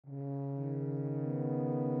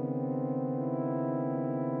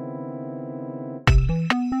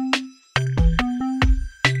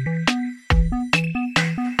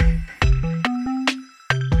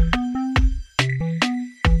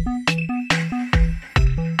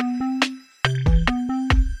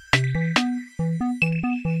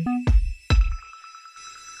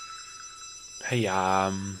Hey,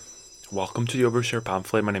 welcome to the Overshare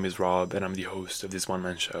Pamphlet. My name is Rob, and I'm the host of this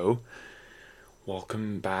one-man show.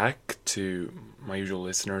 Welcome back to my usual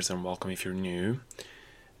listeners, and welcome if you're new.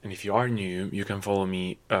 And if you are new, you can follow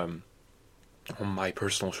me on my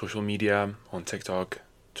personal social media, on TikTok,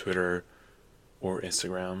 Twitter, or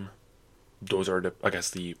Instagram. Those are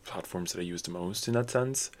the platforms that I use the most in that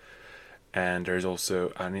sense. And there's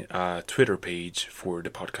also a Twitter page for the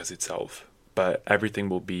podcast itself. But everything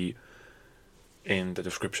will be in the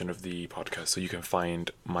description of the podcast, so you can find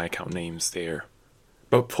my account names there.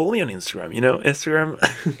 But follow me on Instagram. Instagram,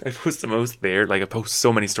 I post the most there. Like, I post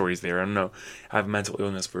so many stories there. I don't know. I have mental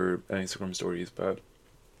illness for Instagram stories, but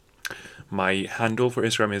my handle for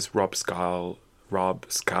Instagram is Rob Scal,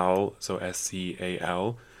 so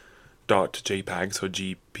SCAL .jpg, so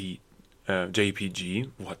JPG.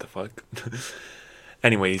 What the fuck?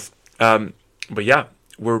 Anyways, but yeah,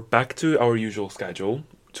 we're back to our usual schedule,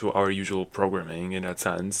 to our usual programming in that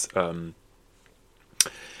sense.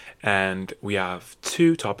 And we have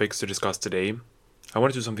two topics to discuss today. I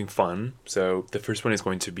want to do something fun. So the first one is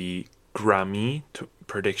going to be Grammy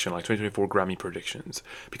prediction, like 2024 Grammy predictions,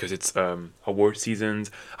 because it's award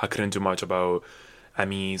seasons. I couldn't do much about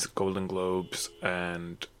Emmys, Golden Globes,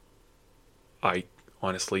 and I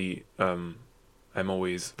honestly I'm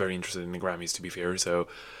always very interested in the Grammys, to be fair. So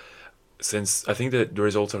since I think that the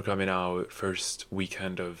results are coming out first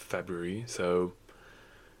weekend of February, so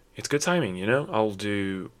it's good timing, I'll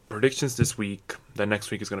do predictions this week. Then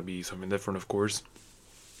next week is going to be something different, of course.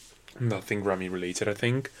 Nothing Grammy related, I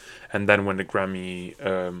think. And then when it's Grammy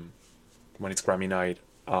night,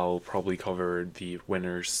 I'll probably cover the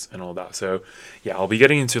winners and all that. So yeah, I'll be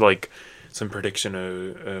getting into like some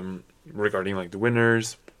prediction regarding like the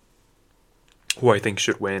winners, who I think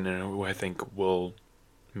should win and who I think will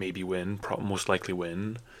maybe win, most likely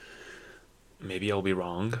win. Maybe I'll be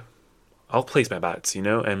wrong. I'll place my bets,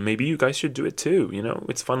 and maybe you guys should do it too,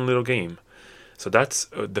 It's a fun little game. So that's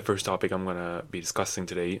the first topic I'm going to be discussing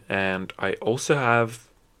today. And I also have,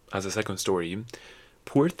 as a second story,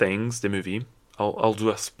 Poor Things, the movie. I'll do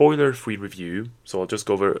a spoiler-free review. So I'll just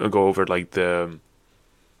go over like the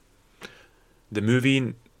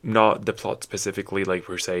movie, not the plot specifically, like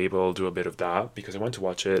per se, but I'll do a bit of that because I went to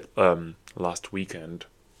watch it last weekend.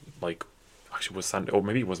 Like, actually it was Sunday, or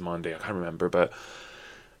maybe it was Monday, I can't remember, but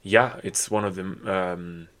yeah, it's one of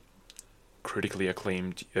the critically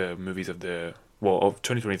acclaimed movies of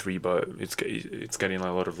 2023, but it's getting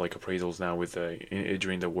a lot of like appraisals now with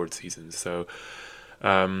during the award season. So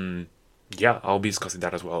yeah, I'll be discussing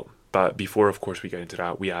that as well. But before, of course, we get into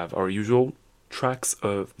that, we have our usual tracks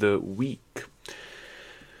of the week.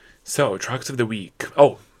 So, tracks of the week.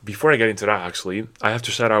 Oh, before I get into that, actually, I have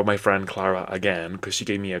to shout out my friend Clara again, because she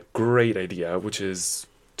gave me a great idea, which is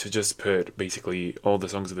to just put basically all the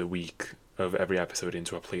songs of the week of every episode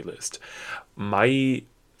into a playlist. My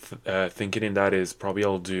thinking in that is probably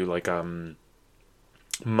I'll do like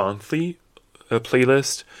monthly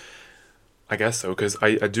playlist. I guess so, because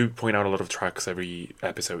I do point out a lot of tracks every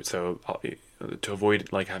episode, so to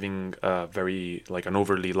avoid like having an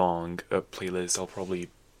overly long playlist, I'll probably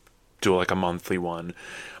do like a monthly one.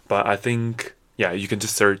 But I think, yeah, you can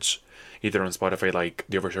just search either on Spotify like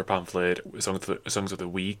the Overshare Pamphlet songs of the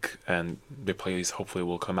week, and the playlist hopefully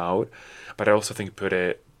will come out. But I also think put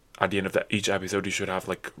it at the end of each episode, you should have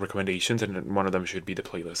like recommendations, and one of them should be the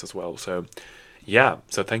playlist as well. So yeah,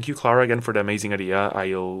 so thank you, Clara, again for the amazing idea.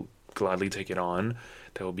 I'll gladly take it on.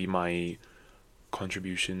 That will be my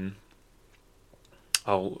contribution.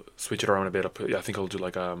 I'll switch it around a bit. I think I'll do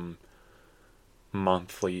like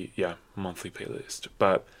monthly playlist.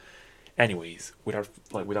 But anyways,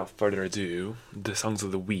 without further ado, the songs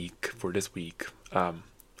of the week for this week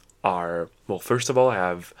are, well, first of all, I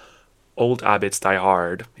have Old Abbott's Die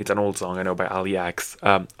Hard. It's an old song, I know, by Ali X.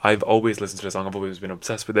 I've always listened to the song. I've always been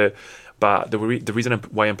obsessed with it. But the reason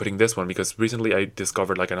why I'm putting this one, because recently I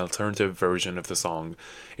discovered like an alternative version of the song.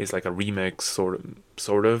 It's like a remix,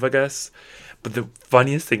 sort of, I guess. But the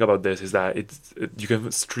funniest thing about this is that you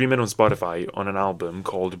can stream it on Spotify on an album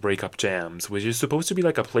called Breakup Jams, which is supposed to be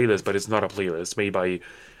like a playlist, but it's not a playlist made by,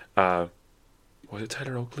 was it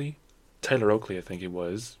Tyler Oakley? Tyler Oakley, I think it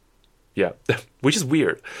was. Yeah, which is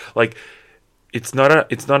weird. Like, it's not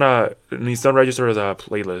registered as a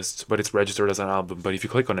playlist, but it's registered as an album. But if you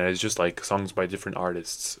click on it, it's just like songs by different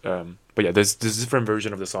artists. But yeah, there's this different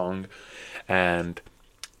version of the song, and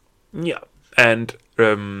yeah, and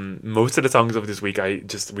most of the songs of this week, I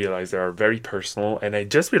just realized they are very personal, and I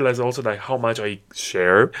just realized also that how much I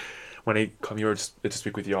share when I come here to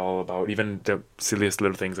speak with y'all about even the silliest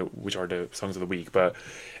little things, which are the songs of the week. But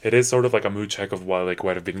it is sort of like a mood check of what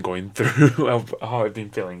I've been going through, of how I've been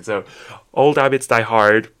feeling. So, Old Habits Die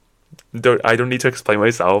Hard. I don't need to explain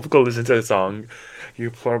myself. Go listen to the song.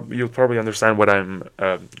 You'll probably understand what I'm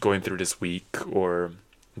going through this week, or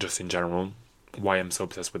just in general, why I'm so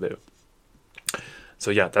obsessed with it. So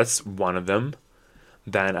yeah, that's one of them.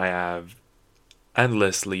 Then I have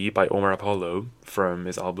Endlessly by Omar Apollo from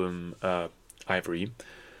his album Ivory.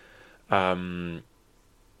 Stunning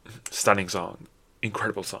song,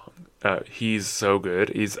 incredible song. He's so good.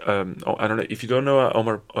 He's I don't know if you don't know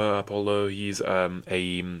Omar Apollo. He's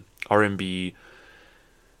a R&B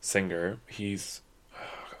singer. He's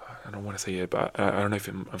I don't want to say it, but I don't know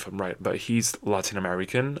if I'm right. But he's Latin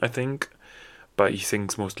American, I think. But he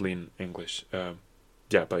sings mostly in English.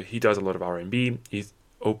 Yeah, but he does a lot of R&B. He's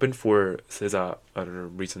opened for SZA at a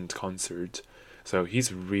recent concert, so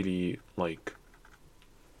he's really like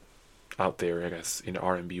out there, I guess, in the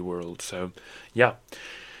R&B world. So yeah,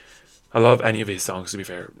 I love any of his songs. To be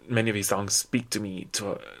fair, many of his songs speak to me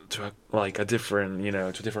like a different, to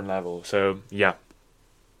a different level. So yeah,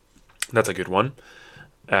 that's a good one.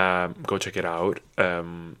 Go check it out.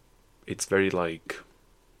 It's very like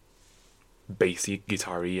bassy,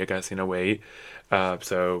 guitar-y, I guess, in a way.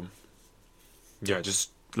 So yeah, just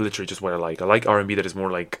literally just what I like. I like R&B that is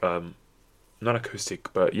more like not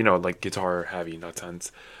acoustic, but like guitar heavy in that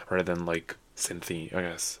sense, rather than like synthy, I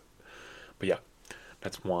guess. But yeah,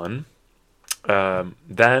 that's one.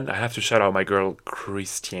 Then I have to shout out my girl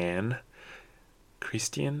Christian.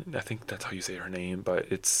 Christian, I think that's how you say her name,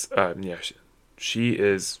 but it's yeah, she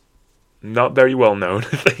is not very well known.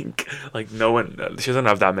 I think like no one, she doesn't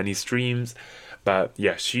have that many streams, but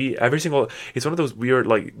yeah, it's one of those weird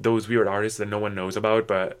artists that no one knows about,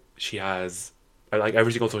 but she has like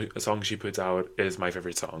every single song she puts out is my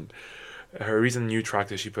favorite song. Her recent new track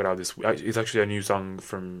that she put out it's actually a new song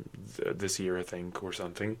from this year, I think, or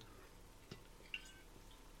something,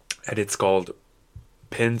 and it's called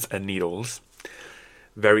Pins and Needles.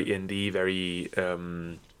 Very indie, very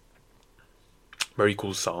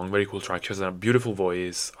cool song, very cool track. She has a beautiful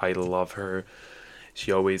voice. I love her.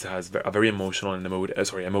 She always has a very emotional and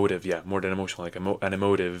emotive, yeah, more than emotional, like an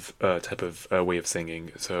emotive type of way of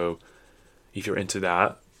singing. So if you're into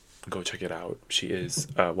that, go check it out. She is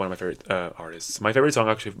one of my favorite artists. My favorite song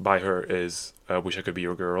actually by her is "Wish I Could Be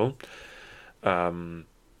Your Girl."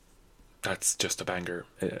 That's just a banger.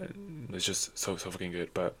 It's just so fucking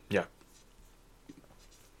good. But yeah,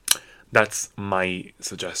 that's my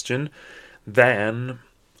suggestion. Then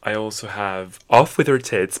I also have "Off with Her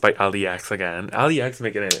Tits" by Ali X again. Ali X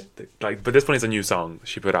making it like, but this one is a new song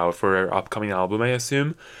she put out for her upcoming album, I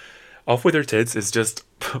assume. "Off with Her Tits" is just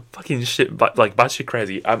fucking shit, but like batshit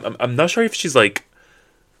crazy. I'm not sure if she's like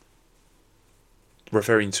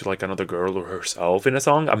referring to like another girl or herself in a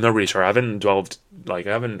song. I'm not really sure. I haven't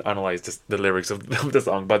analyzed the lyrics of the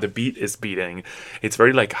song, but the beat is beating. It's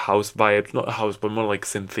very like house vibe, not house, but more like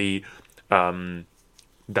synthy,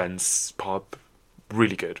 dance pop.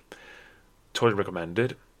 Really good. Totally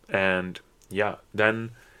recommended. And yeah,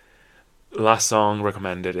 then last song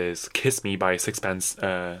recommended is "Kiss Me" by Sixpence.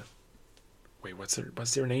 Wait, what's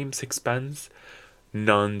their name? Sixpence?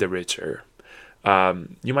 None the Richer.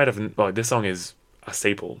 You might have. Well, this song is a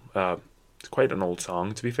staple. It's quite an old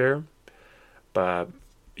song, to be fair, but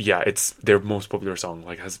yeah, it's their most popular song.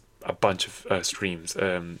 Like, has a bunch of streams.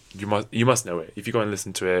 You must know it. If you go and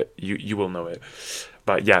listen to it, you will know it.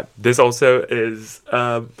 But yeah, this also is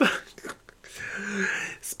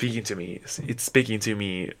speaking to me. It's speaking to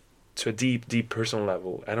me to a deep personal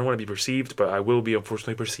level. I don't want to be perceived, but I will be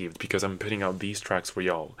unfortunately perceived because I'm putting out these tracks for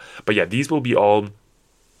y'all. But yeah, these will be all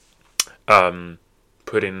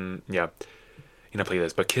put in in a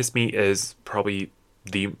playlist. But "Kiss Me" is probably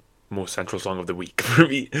the most central song of the week for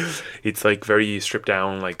me. It's like very stripped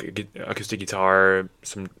down, like acoustic guitar,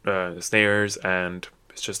 some snares, and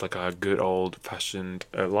it's just like a good old fashioned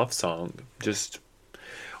love song. Just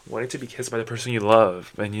wanting to be kissed by the person you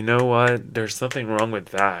love, and you know what? There's nothing wrong with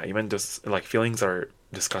that. Even just like feelings are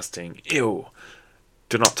disgusting. Ew.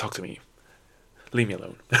 Do not talk to me. Leave me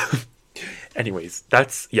alone. Anyways,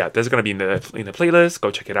 that's gonna be in the playlist.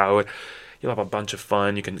 Go check it out. You'll have a bunch of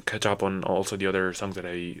fun. You can catch up on also the other songs that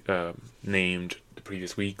I named the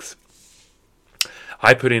previous weeks.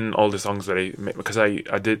 I put in all the songs that because I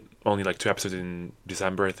did only like 2 episodes in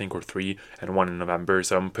December, I think, or 3, and 1 in November.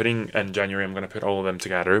 So in January, I'm going to put all of them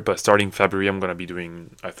together. But starting February, I'm going to be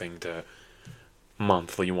doing, I think, the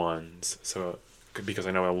monthly ones. So, because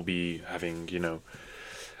I know I will be having,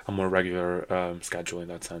 a more regular schedule in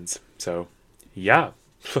that sense. So, yeah.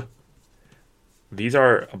 these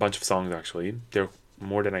are a bunch of songs actually. They're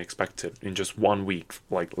more than I expected in just 1 week,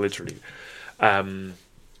 like literally. Um,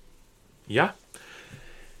 yeah,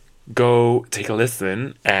 go take a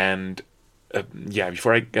listen. And yeah,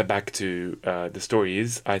 before I get back to the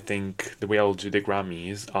stories, I think the way I'll do the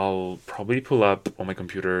Grammys, I'll probably pull up on my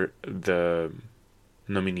computer the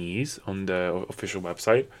nominees on the official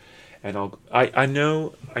website, and I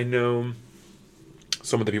know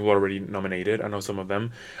some of the people already nominated. I know some of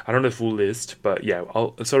them. I don't know the full list, but yeah,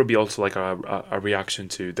 I'll sort of be also like a reaction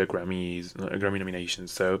to the Grammys, Grammy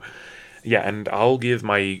nominations. So yeah, and I'll give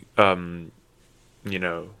my you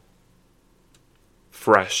know,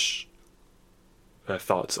 fresh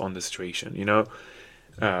thoughts on the situation.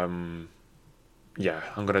 Yeah,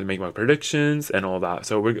 I'm gonna make my predictions and all that.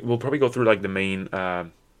 So we'll probably go through like the main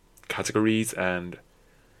categories, and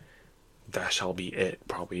that shall be it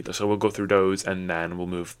probably. So we'll go through those, and then we'll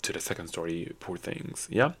move to the second story. Poor things.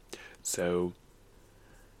 Yeah. So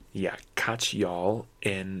yeah, catch y'all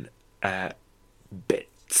in a bit.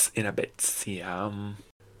 In a bit. Yeah.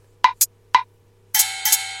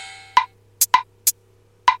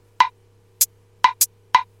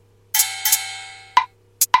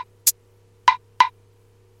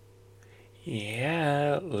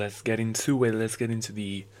 Yeah, let's get into it. Let's get into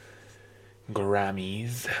the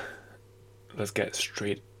Grammys. Let's get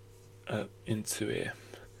straight up into it.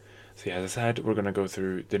 So yeah, as I said, we're gonna go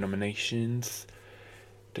through the nominations,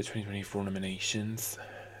 the 2024 nominations,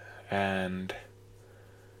 and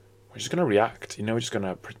we're just gonna react. We're just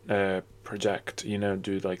gonna project.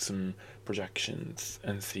 Do like some projections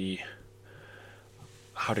and see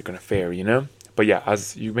how they're gonna fare. But yeah,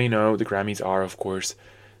 as you may know, the Grammys are, of course,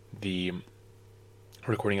 the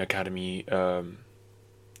Recording Academy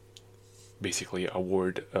basically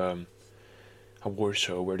award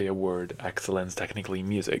show where they award excellence technically in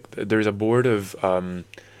music. There's a board of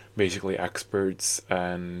basically experts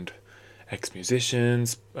and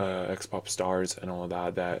ex-musicians, ex-pop stars and all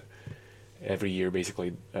that every year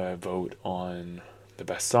basically vote on the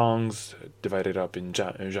best songs, divided up in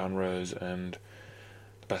genres, and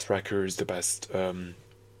the best records, the best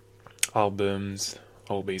albums,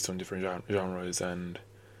 all based on different genres. And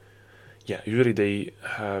yeah, usually they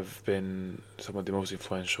have been some of the most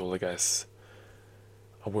influential, I guess,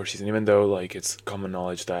 award season, even though like it's common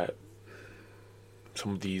knowledge that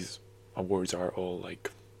some of these awards are all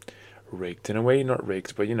like rigged in a way. Not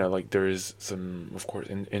rigged, but like there is some, of course,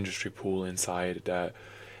 industry pool inside that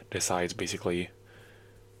decides basically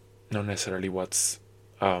not necessarily what's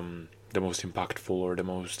the most impactful or the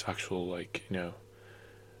most actual, like,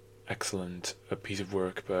 excellent a piece of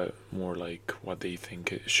work, but more like what they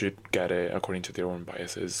think it should get it according to their own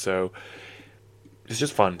biases. So it's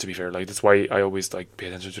just fun, to be fair. Like, that's why I always like pay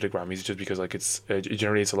attention to the Grammys, just because like it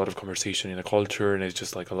generates a lot of conversation in the culture, and it's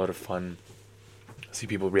just like a lot of fun to see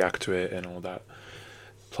people react to it and all that.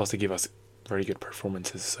 Plus they give us very good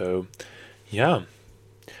performances. So yeah.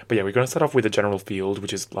 But yeah, we're gonna start off with the general field,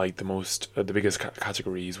 which is like the biggest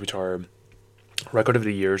categories, which are record of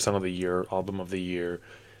the year, song of the year, album of the year,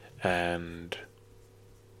 and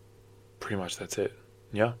pretty much that's it.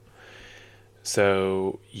 Yeah.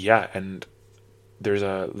 So yeah, and there's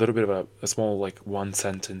a little bit of a small, like, one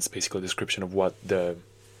sentence basically description of what the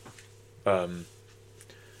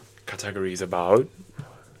category is about.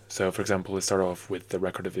 So for example, let's start off with the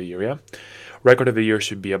record of the year. Yeah, record of the year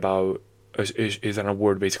should be about is an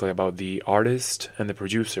award basically about the artist and the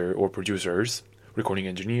producer or producers, recording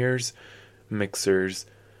engineers, mixers,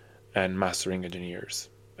 and mastering engineers.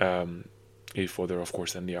 If further, of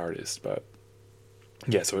course, than the artist. But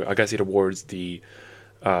yeah, so I guess it awards the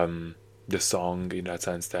song in that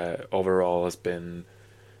sense that overall has been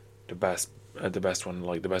the best one,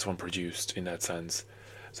 like the best one produced in that sense.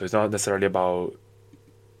 So it's not necessarily about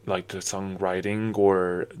like the songwriting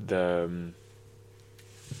or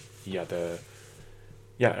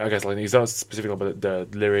I guess like it's not specifically about the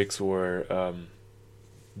lyrics or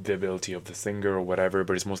the ability of the singer or whatever,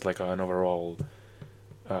 but it's most like an overall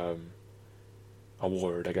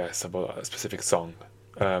award, I guess, about a specific song.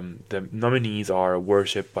 The nominees are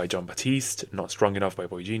Worship by John Batiste, Not Strong Enough by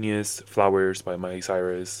Boy Genius, Flowers by Miley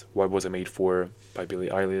Cyrus, What Was I Made For by Billie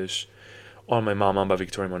Eilish, On My Mama by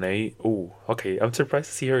Victoria Monet. Oh, okay, I'm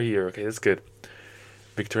surprised to see her here. Okay, that's good.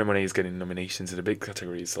 Victoria Monet is getting nominations in the big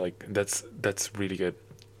categories. Like, that's really good.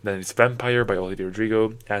 Then it's Vampire by Olivia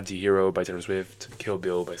Rodrigo, Anti-Hero by Taylor Swift, Kill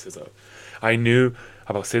Bill by SZA. I knew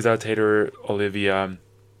about SZA, Taylor, Olivia,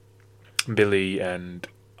 Billie, and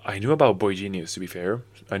I knew about Boy Genius, to be fair.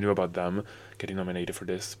 I knew about them getting nominated for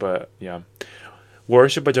this, but yeah.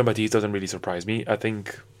 Worship by John Batiste doesn't really surprise me. I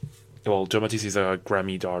think, well, John Batiste is a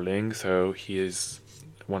Grammy darling, so he is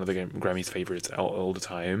one of the Grammys favorites all the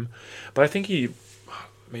time. But I think he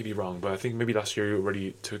may be wrong, but I think maybe last year he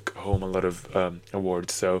already took home a lot of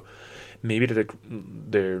awards. So maybe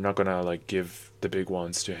they're not gonna like give the big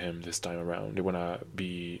ones to him this time around. They wanna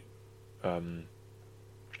be a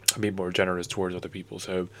bit more generous towards other people.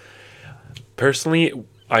 So personally,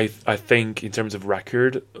 I think in terms of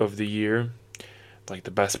record of the year, like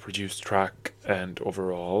the best produced track and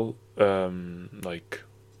overall, like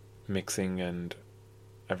mixing and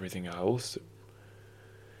everything else,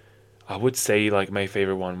 I would say like my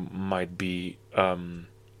favorite one might be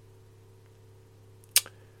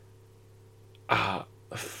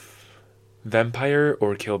Vampire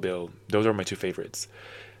or Kill Bill. Those are my two favorites.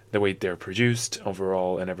 The way they're produced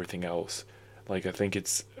overall and everything else. Like I think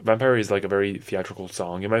it's Vampire is like a very theatrical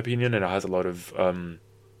song in my opinion, and it has a lot of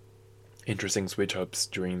interesting switch ups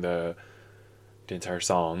during the entire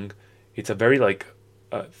song. It's a very like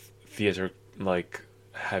theater like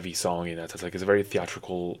heavy song in that sense. Like it's a very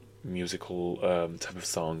theatrical musical type of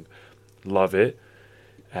song. Love it,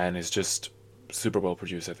 and it's just super well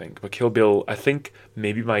produced, I think. But Kill Bill, I think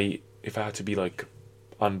maybe if I had to be like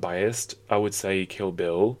unbiased, I would say Kill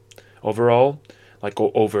Bill overall, like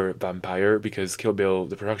go over Vampire, because Kill Bill,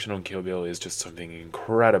 the production on Kill Bill is just something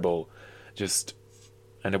incredible. Just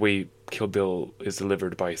and the way Kill Bill is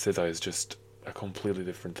delivered by SZA is just a completely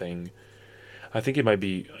different thing. I think it might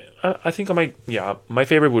be. I think I might. Yeah, my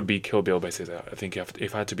favorite would be Kill Bill by SZA. I think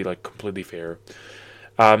if I had to be like completely fair,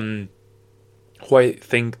 who I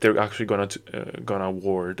think they're actually gonna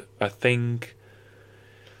award. I think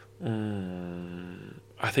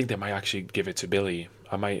they might actually give it to Billy.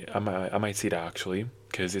 I might see that actually,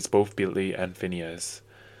 because it's both Billy and Phineas.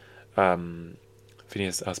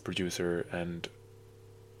 Phineas as producer and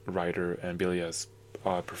writer, and Billy as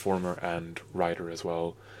performer and writer as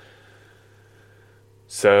well.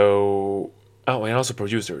 So, oh, and also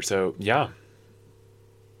producer. So yeah,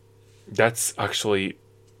 that's actually,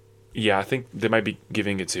 yeah, I think they might be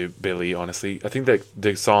giving it to Billy. Honestly, I think that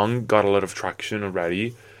the song got a lot of traction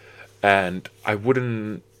already, and I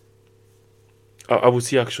wouldn't. I would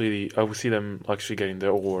see them actually getting the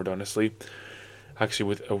award. Honestly,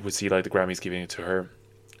 actually, I would see like the Grammys giving it to her,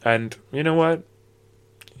 and you know what?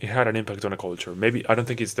 It had an impact on the culture. Maybe I don't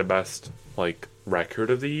think it's the best like record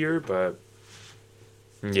of the year, but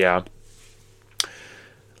yeah.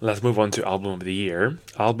 Let's move on to album of the year.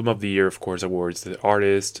 Album of the year, of course, awards the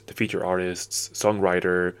artist, the feature artists,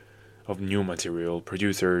 songwriter of new material,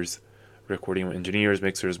 producers, recording engineers,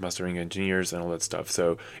 mixers, mastering engineers, and all that stuff.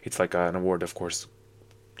 So it's like an award, of course,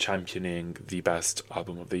 championing the best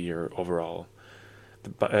album of the year overall.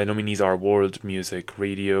 The nominees are World Music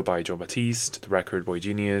Radio by Joe Baptiste, The Record by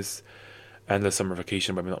Genius, Endless Summer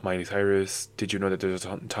Vacation by Miley Cyrus, Did You Know That There's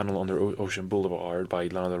a Tunnel Under Ocean Boulevard by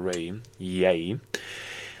Lana Del Rey, yay.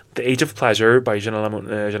 The Age of Pleasure by Janelle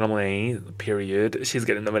Monáe, period. She's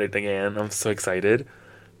getting nominated again. I'm so excited.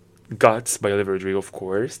 Guts by Olivia Rodrigo, of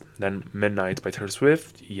course. Then Midnight by Taylor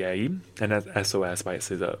Swift, yay. And then SOS by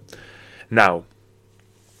SZA. Now,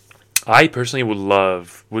 I personally would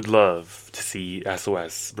love to see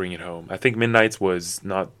SOS bring it home. I think Midnight was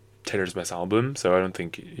not Taylor's best album, so I don't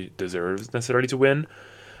think it deserves necessarily to win.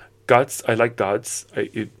 Guts, I like Guts.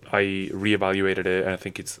 I reevaluated it, and I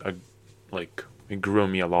think it's it grew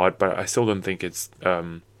on me a lot, but I still don't think it's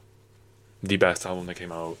the best album that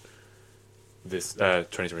came out this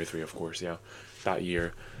 2023, of course, yeah, that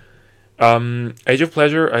year. Age of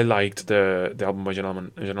Pleasure, I liked the album by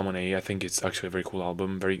Janelle Monáe. I think it's actually a very cool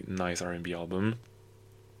album, very nice R&B album.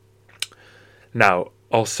 Now,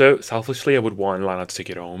 also, selfishly, I would want Lana to take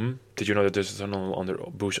it home. Did you know that there's a tunnel under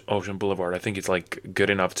Ocean Boulevard? I think it's like good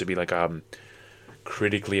enough to be like a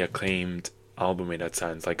critically acclaimed album in that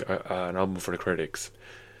sense, like an album for the critics,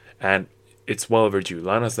 and it's well overdue.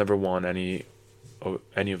 Lana's never won any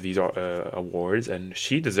of these awards, and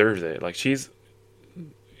she deserves it. Like, she's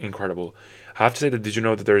incredible. I have to say that Did You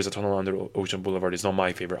Know That There Is a Tunnel Under Ocean Boulevard is not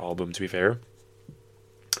my favorite album, to be fair,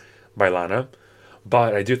 by Lana,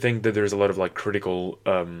 but I do think that there's a lot of like critical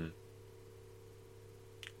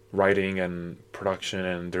writing and production,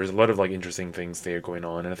 and there's a lot of like interesting things there going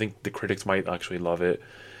on, and I think the critics might actually love it.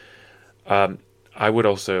 I would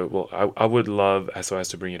also, I would love SOS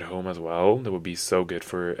to bring it home as well. That would be so good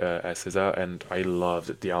for SZA, and I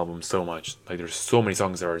loved the album so much. Like, there's so many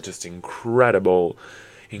songs that are just incredible.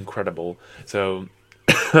 So,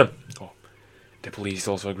 oh, the police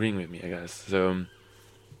also agreeing with me, I guess. So,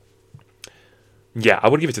 yeah, I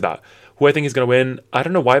would give it to that. Who I think is gonna win, I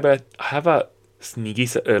don't know why, but I have a sneaky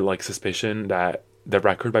suspicion that the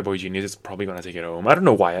Record by Boy Genius is probably gonna take it home. I don't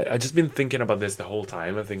know why. I just been thinking about this the whole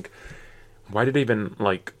time. I think, why did they even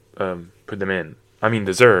put them in? I mean,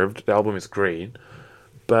 deserved. The album is great,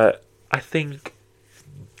 but I think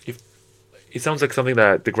if it sounds like something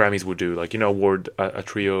that the Grammys would do, like, award a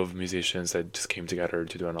trio of musicians that just came together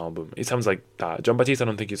to do an album. It sounds like that. John Batiste, I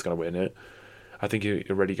don't think he's gonna win it. I think he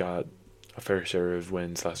already got a fair share of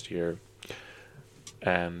wins last year,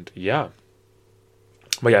 and yeah.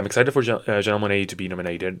 But yeah, I'm excited for Janelle Monáe to be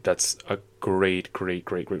nominated. That's a great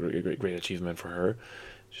achievement for her.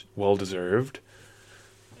 Well deserved.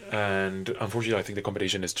 And unfortunately, I think the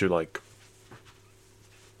competition is too, like,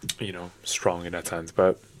 strong in that sense.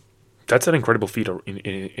 But that's an incredible feat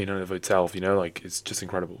in and of itself. Like, it's just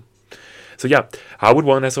incredible. So yeah, I would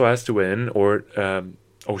want SOS to win, or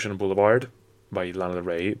Ocean Boulevard by Lana Del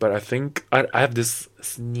Rey. But I think I have this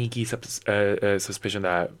sneaky suspicion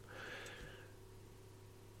that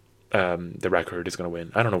the record is gonna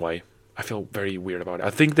win. I don't know why. I feel very weird about it. I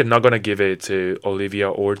think they're not gonna give it to Olivia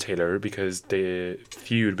or Taylor because the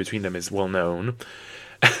feud between them is well known.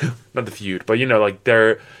 Not the feud, but like,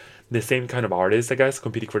 they're the same kind of artists, I guess,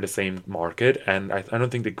 competing for the same market, and I don't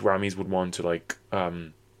think the Grammys would want to, like,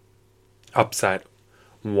 upset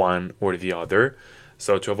one or the other.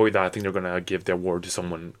 So to avoid that, I think they're gonna give the award to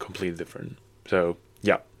someone completely different. So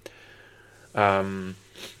yeah. Song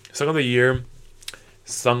of the year.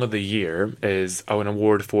 Song of the year is an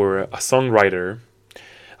award for a songwriter,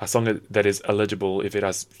 a song that is eligible if it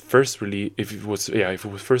was first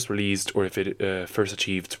released, or if it first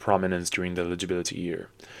achieved prominence during the eligibility year.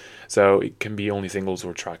 So it can be only singles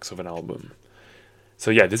or tracks of an album.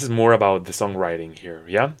 So yeah, this is more about the songwriting here.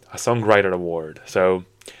 Yeah, a songwriter award. So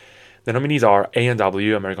the nominees are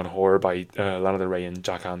A&W, American Horror by Lana Del Rey and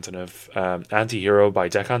Jack Antonoff, Anti-Hero by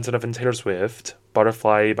Jack Antonoff and Taylor Swift,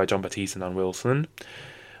 Butterfly by John Batiste and Ann Wilson,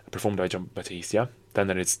 performed by John Batiste, yeah. Then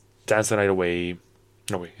there is Dance the Night Away.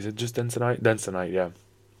 No, wait, is it just Dance the Night? Dance the Night, yeah.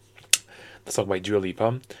 The song by Dua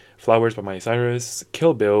Lipa, Flowers by Miley Cyrus,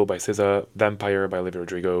 Kill Bill by SZA, Vampire by Olivia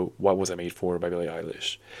Rodrigo, What Was I Made For by Billie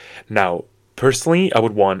Eilish. Now, personally, I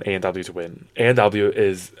would want A&W to win. A&W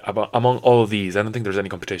is, among all of these, I don't think there's any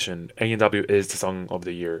competition. A&W is the song of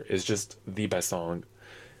the year. It's just the best song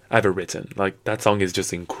ever written. Like, that song is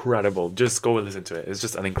just incredible. Just go and listen to it. It's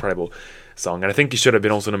just an incredible song. And I think it should have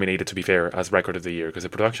been also nominated, to be fair, as Record of the Year, because the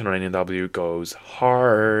production on A&W goes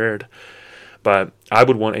hard. But I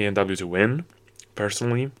would want A&W to win,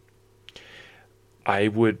 personally. I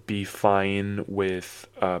would be fine with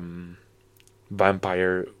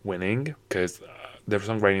Vampire winning, because the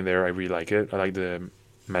songwriting there, I really like it. I like the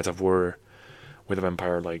metaphor with a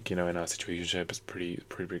vampire, like, in a situationship is pretty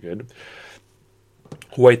good.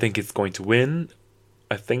 Who I think is going to win,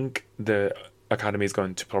 I think the Academy is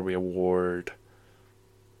going to probably award.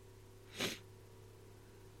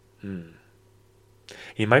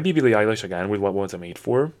 It might be Billie Eilish again with What Was I Made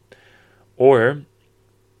For, or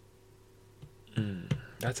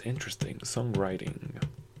that's interesting. Songwriting.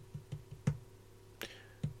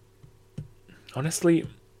 Honestly,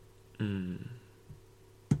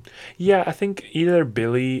 yeah, I think either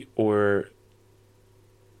Billie or.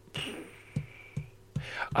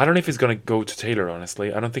 I don't know if it's going to go to Taylor,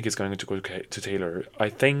 honestly. I don't think it's going to go to Taylor. I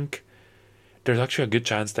think there's actually a good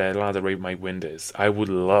chance that Lana Del Rey might win this. I would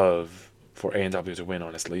love for A&W to win,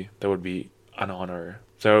 honestly. That would be an honor.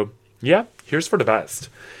 So, yeah, here's for the best.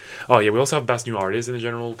 Oh, yeah, we also have Best New Artist in the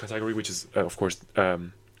general category, which is, of course,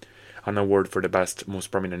 an award for the best,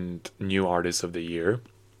 most prominent new artist of the year.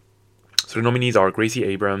 So the nominees are Gracie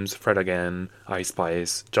Abrams, Fred Again, Ice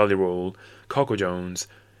Spice, Jolly Roll, Coco Jones,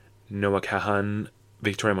 Noah Kahan,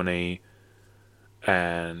 Victoria Monet,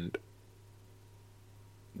 and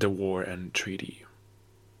The War and Treaty.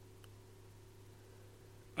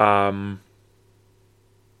 I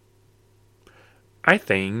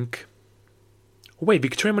think. Wait,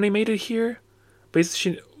 Victoria Monet made it here? But is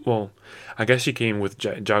she? Well, I guess she came with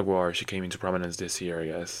Jaguar. She came into prominence this year, I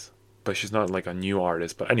guess. But she's not like a new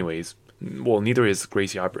artist. But anyways, well, neither is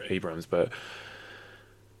Gracie Abrams. But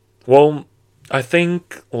well, I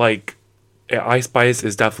think like Ice Spice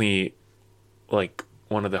is definitely like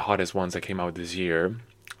one of the hottest ones that came out this year.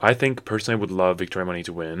 I think personally would love Victoria Monet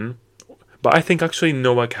to win. But I think actually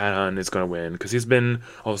Noah Kahan is going to win because he's been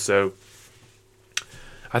also.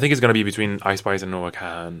 I think it's going to be between Ice Spice and Noah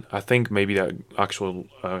Kahan. I think maybe the actual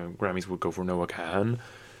Grammys would go for Noah Kahan.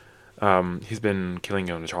 He's been killing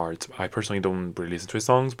it on the charts. I personally don't really listen to his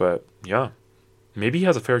songs, but yeah. Maybe he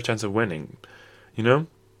has a fair chance of winning,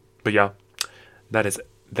 But yeah, that is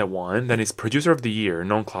the one. Then it's Producer of the Year,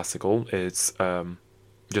 non-classical. It's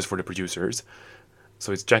just for the producers.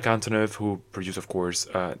 So it's Jack Antonoff, who produced, of course,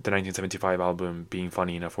 the 1975 album Being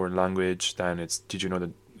Funny in a Foreign Language. Then it's Did You Know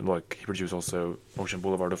That he produced also Ocean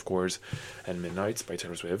Boulevard, of course, and Midnights by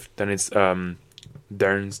Taylor Swift. Then it's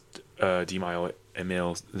Darren's D Mile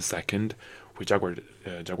Emile II, with Jaguar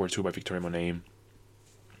 2 by Victoria Monet,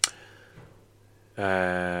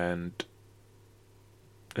 and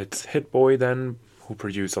it's Hit Boy then, who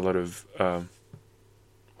produced a lot of I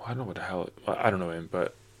don't know what the hell, I don't know him,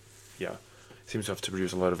 but yeah, seems to have to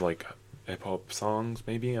produce a lot of like hip hop songs,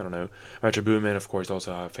 maybe, I don't know. Metro Boomin, of course,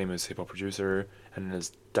 also a famous hip hop producer, and then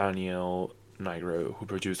there's Daniel Nigro, who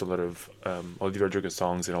produced a lot of Olivia Rodrigo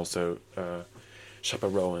songs, and also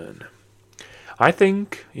Chaperone. I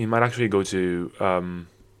think he might actually go to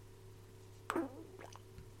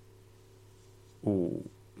ooh,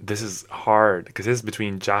 this is hard because it's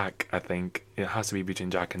between Jack. I think it has to be between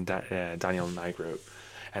Jack and Daniel Nigro,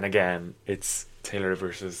 and again, it's Taylor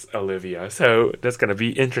versus Olivia, so that's gonna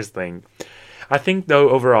be interesting. I think though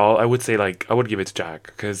overall, I would say like I would give it to Jack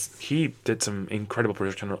because he did some incredible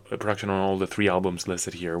production on all the three albums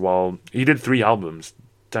listed here. While he did three albums,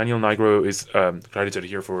 Daniel Nigro is credited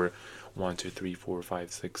here for one, two, three, four,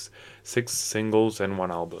 five, six singles and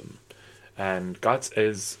one album. And Guts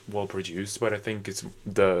is well produced, but I think it's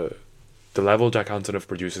the level Jack Antonoff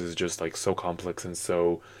produces is just like so complex and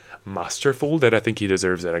so masterful that I think he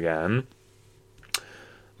deserves it again.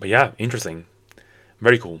 But yeah, interesting,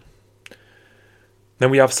 very cool. Then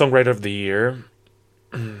we have Songwriter of the Year.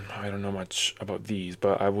 I don't know much about these,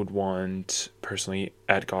 but I would want personally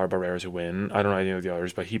Edgar Barrera to win. I don't know any of the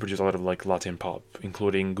others, but he produced a lot of like Latin pop,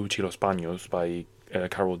 including Gucci Los Paños by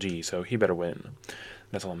Karol G, so he better win.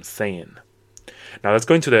 That's all I'm saying. Now let's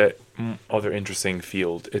go into the other interesting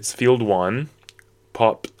field. It's field one,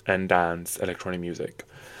 pop and dance electronic music.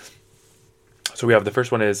 So we have the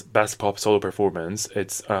first one is Best Pop Solo Performance.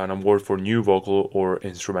 It's an award for new vocal or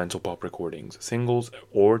instrumental pop recordings, singles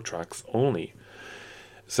or tracks only.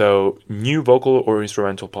 So new vocal or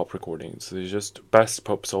instrumental pop recordings. It's just Best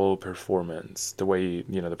Pop Solo Performance. The way,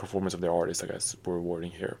 the performance of the artist, I guess, we're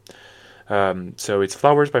awarding here. So it's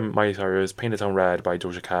Flowers by Miley Cyrus, Paint the Town Red by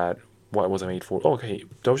Doja Cat, What Was I Made For? Oh, okay,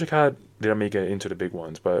 Doja Cat didn't make it into the big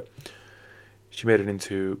ones, but she made it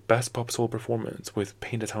into Best Pop Solo Performance with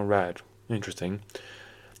Paint the Town Red. Interesting.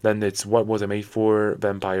 Then it's What Was I Made For,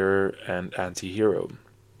 Vampire, and Anti-Hero.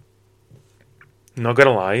 Not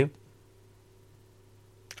gonna lie,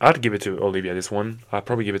 I'd give it to Olivia this one. I'd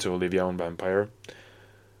probably give it to Olivia on Vampire.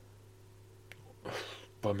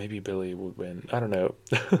 But maybe Billy would win. I don't know.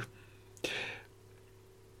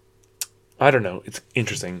 I don't know. It's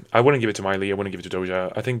interesting. I wouldn't give it to Miley. I wouldn't give it to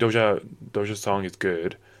Doja. I think Doja's song is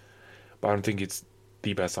good, but I don't think it's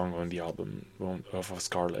the best song on the album of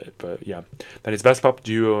Scarlet. But yeah, then it's Best Pop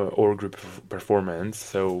Duo or Group Performance.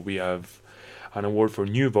 So we have an award for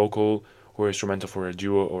new vocal or instrumental for a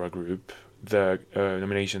duo or a group. The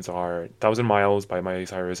nominations are Thousand Miles by Miley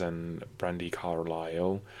Cyrus and Brandy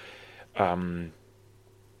Carlisle, Candy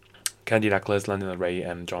Necklace, Lana Del Rey,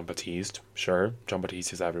 and John Batiste. Sure, John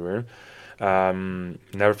Batiste is everywhere.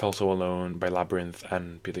 Never Felt So Alone by Labyrinth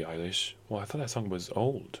and Billie Eilish. Well, I thought that song was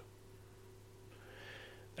old.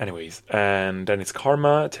 Anyways, and then it's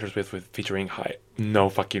Karma, Taylor Swift with featuring No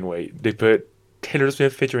fucking way. They put Taylor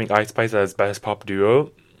Swift featuring Ice Spice as Best Pop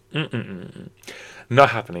Duo. Not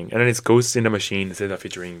happening. And then it's Ghosts in the Machine instead of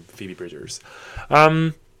featuring Phoebe Bridgers.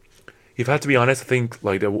 If I had to be honest, I think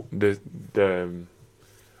like the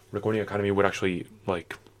Recording Academy would actually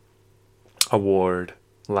like award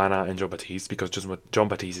Lana and John Batiste because just what John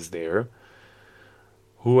Batiste is there.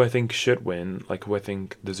 Who I think should win, like who I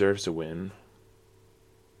think deserves to win.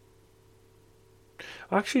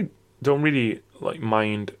 I actually don't really like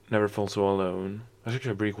mind Never Felt So Alone. That's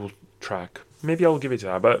actually a pretty cool track. Maybe I'll give it to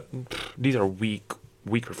that, but these are weak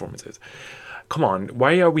performances. Come on,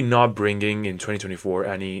 why are we not bringing in 2024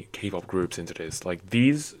 any K-pop groups into this? Like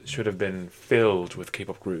these should have been filled with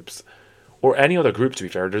K-pop groups, or any other group. To be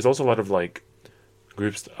fair, there's also a lot of like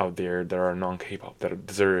groups out there that are non-K-pop that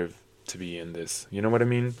deserve to be in this. You know what I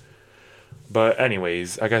mean? But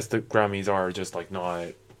anyways, I guess the Grammys are just like not.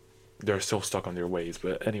 They're still stuck on their ways.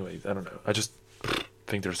 But anyways, I don't know. I just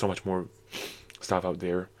think there's so much more stuff out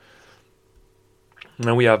there. And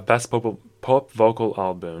then we have Best Pop Vocal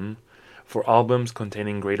Album for albums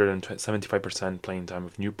containing greater than 75% playing time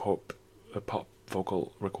of new pop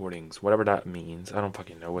vocal recordings. Whatever that means. I don't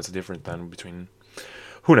fucking know what's the difference then between.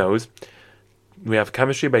 Who knows? We have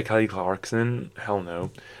Chemistry by Kelly Clarkson. Hell no.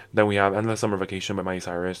 Then we have Endless Summer Vacation by Miley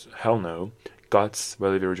Cyrus. Hell no. Guts by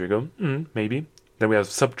Olivia Rodrigo. Maybe. Then we have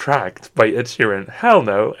Subtract by Ed Sheeran. Hell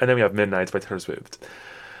no. And then we have Midnights by Taylor Swift.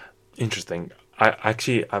 Interesting. I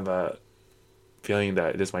actually have a feeling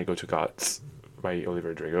that this might go to Guts by Olivia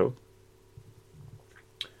Rodrigo.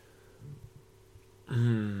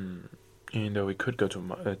 Even though it could go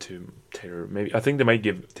to Taylor. Maybe I think they might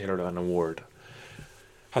give Taylor an award.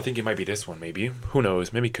 I think it might be this one, maybe. Who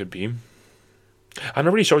knows? Maybe it could be. I'm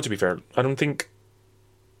not really sure, to be fair. I don't think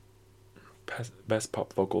best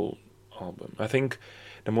pop vocal album. I think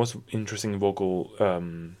the most interesting vocal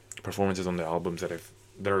performances on the albums that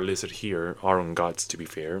are listed here are on Guts, to be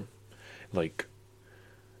fair. Like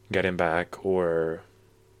Getting Back or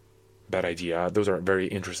Bad Idea. Those are very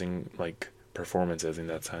interesting like performances in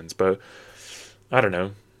that sense. But I don't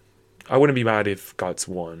know. I wouldn't be mad if Guts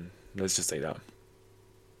won. Let's just say that.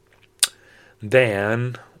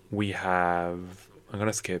 Then we have, I'm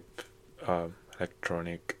gonna skip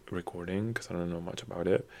electronic recording because I don't know much about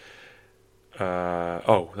it.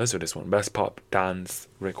 Let's do this one. Best pop dance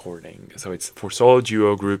recording. So it's for solo,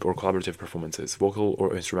 duo, group, or collaborative performances, vocal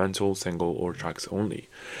or instrumental, single, or tracks only.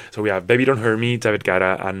 So we have Baby Don't Hurt Me, David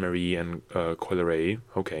Guetta, Anne Marie, and Coil Ray.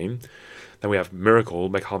 Okay. Then we have Miracle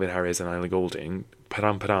by Calvin Harris and Ellie Goulding.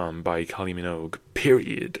 Padam Padam by Kylie Minogue.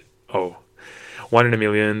 Period. Oh. One in a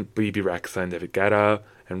Million, BB Rexa and David Guetta,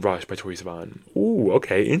 and Rush by Troye Sivan. Ooh,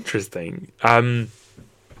 okay, interesting.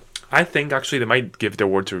 I think actually they might give the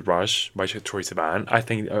award to Rush by Troye Sivan. I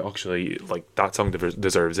think actually like that song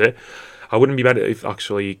deserves it. I wouldn't be mad if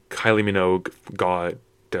actually Kylie Minogue got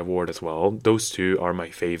the award as well. Those two are my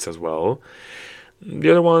faves as well. The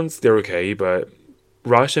other ones, they're okay, but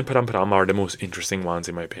Rush and Padam Padam are the most interesting ones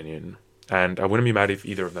in my opinion. And I wouldn't be mad if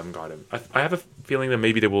either of them got it. I have a feeling that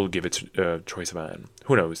maybe they will give it to Troye Sivan.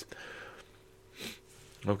 Who knows?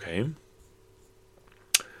 Okay.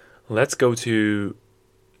 Let's go to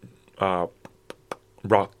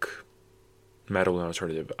rock, metal, and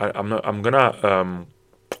alternative. I'm gonna.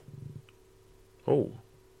 Oh.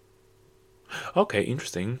 Okay,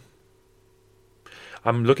 interesting.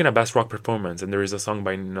 I'm looking at best rock performance, and there is a song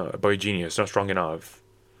by Genius, Not Strong Enough.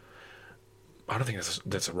 I don't think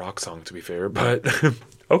that's a rock song, to be fair, but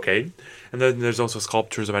okay. And then there's also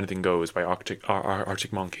Sculptures of Anything Goes by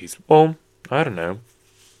Arctic Monkeys. Well, I don't know.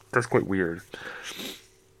 That's quite weird.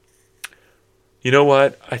 You know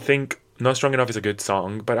what? I think Not Strong Enough is a good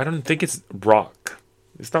song, but I don't think it's rock.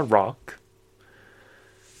 It's not rock.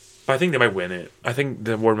 But I think they might win it. I think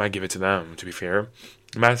the award might give it to them, to be fair.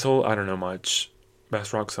 Metal, I don't know much.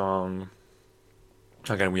 Best rock song.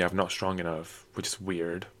 Again, we have Not Strong Enough, which is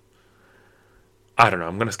weird. I don't know.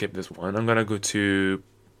 I'm going to skip this one. I'm going to go to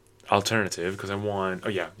alternative because I want... Oh,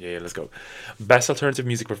 yeah, let's go. Best alternative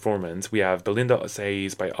music performance. We have Belinda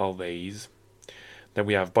Says by Always. Then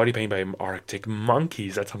we have Body Pain by Arctic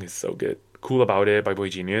Monkeys. That song is so good. Cool About It by Boy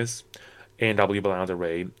Genius. A&W by Lana Del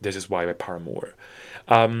Rey. This Is Why by Paramore.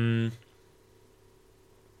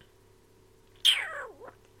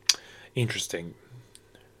 Interesting.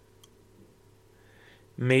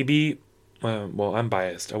 Maybe... well, I'm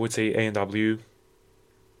biased. I would say A&W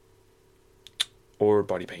or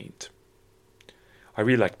Body Paint. I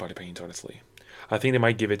really like Body Paint, honestly. I think they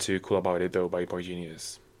might give it to Cool About It, though, by Boy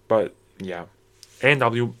Genius. But, yeah.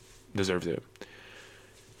 A&W deserves it.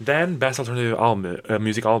 Then, best alternative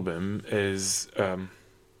music album is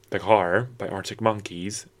The Car by Arctic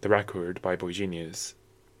Monkeys, The Record by Boy Genius,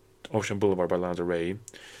 Ocean Boulevard by Lana Del Rey,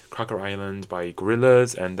 Cracker Island by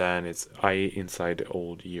Gorillaz, and then it's I Inside the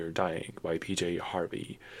Old Year Dying by PJ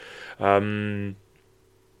Harvey.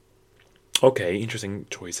 Okay, interesting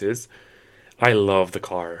choices. I love The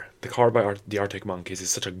Car. The Car by the Arctic Monkeys is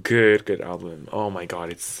such a good album. Oh my god,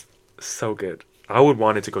 it's so good. I would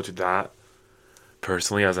want it to go to that,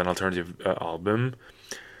 personally, as an alternative album.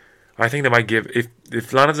 I think they might give...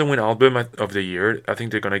 If Lana doesn't win album of the year, I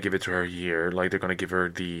think they're going to give it to her here. Like, they're going to give her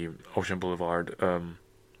the Ocean Boulevard...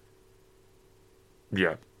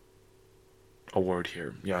 award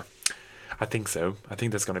here. Yeah, I think so. I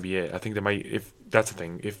think that's gonna be it. I think they might, if that's the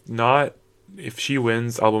thing. If not, if she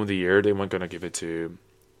wins album of the year, they weren't gonna give it to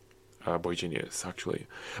Boy Genius actually.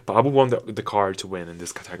 But I would want the Car to win in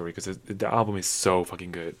this category because the album is so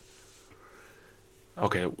fucking good.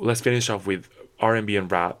 Okay, let's finish off with R&B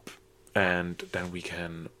and rap, and then we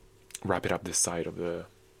can wrap it up this side of the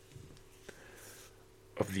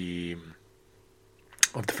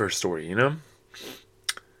first story. You know.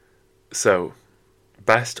 So,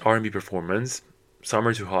 best R&B performance: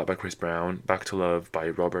 Summer Too Hot by Chris Brown, Back to Love by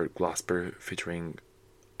Robert Glasper featuring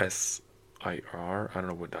SIR. I don't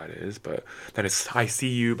know what that is, but then it's I See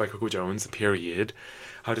You by Coco Jones, period.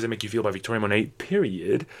 How Does It Make You Feel by Victoria Monet,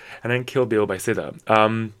 period. And then Kill Bill by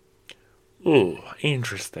SZA.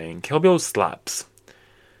 Interesting. Kill Bill slaps.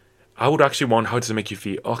 I would actually want How Does It Make You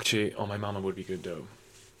Feel. Actually, My Mama would be good though.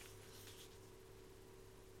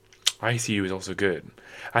 I See You is also good.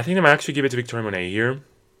 I think they might actually give it to Victoria Monet here.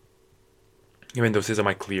 Even though SZA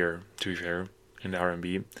might clear, to be fair, in the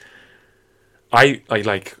R&B. I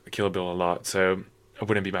like Kill Bill a lot, so I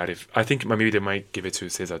wouldn't be mad if I think maybe they might give it to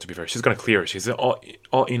SZA. To be fair, she's gonna clear. She's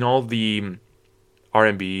all the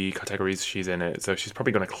R&B categories she's in it, so she's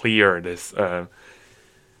probably gonna clear this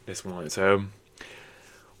one. So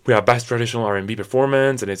we have Best Traditional R&B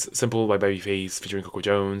Performance, and it's Simple by Babyface featuring Coco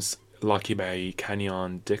Jones, Lucky by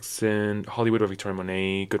Kenyon Dixon, Hollywood by Victoria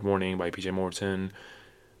Monet, Good Morning by PJ Morton,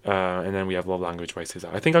 and then we have Love Language by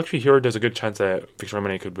SZA. I think actually here there's a good chance that Victoria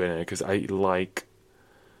Monet could win it because I like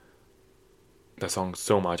that song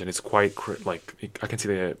so much, and it's quite like I can see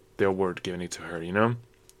the award giving it to her, you know.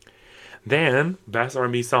 Then Best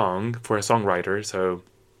R&B Song for a Songwriter, so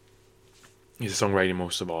he's a songwriting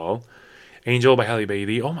most of all. Angel by Halle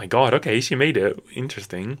Bailey. Oh my god, okay, she made it.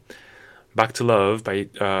 Interesting. Back to Love by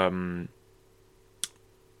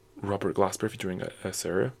Robert Glasper featuring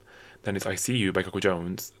Sarah. Then it's I See You by Coco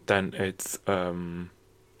Jones. Then it's Oh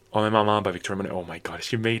My Mama by Victoria Monet. Oh my god,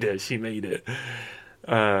 she made it. She made it.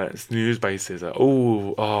 Snooze by SZA.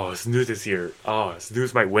 Oh, Snooze is here. Oh,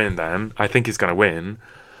 Snooze might win then. I think he's gonna win.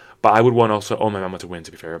 But I would want also Oh My Mama to win,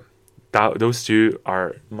 to be fair. Those two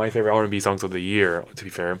are my favorite R&B songs of the year, to be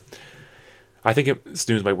fair. I think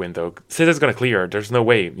Snooze might win though. SZA's gonna clear. There's no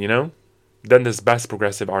way, you know. Then there's Best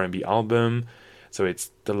Progressive R&B Album, so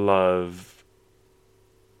it's The Love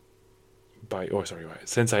by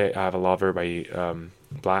Since I Have a Lover by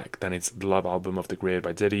Black. Then it's The Love Album of the Grid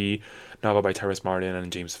by Diddy, Nova by Terrace Martin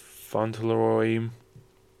and James Fauntleroy.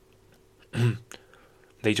 The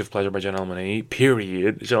Age of Pleasure by Janelle Monáe.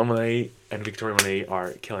 Period. Janelle Monáe and Victoria Monet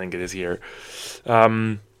are killing it this year.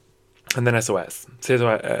 And then SOS.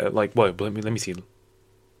 Let me see.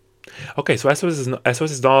 Okay, so SOS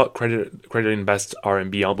is not credited in Best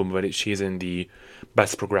R&B Album, but she's in the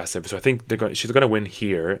Best Progressive. So I think she's gonna win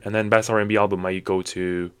here, and then Best R&B Album might go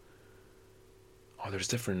to. Oh, there's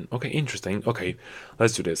different. Okay, interesting. Okay,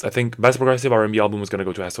 let's do this. I think Best Progressive R&B Album is gonna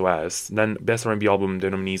go to SOS. Then Best R&B Album,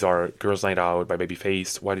 the nominees are Girls Night Out by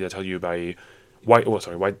Babyface, Why Did I Tell You by Why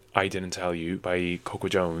I Didn't Tell You by Coco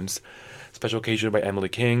Jones, Special Occasion by Emily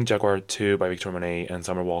King, Jaguar 2 by Victoria Monet, and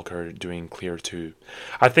Summer Walker doing Clear 2.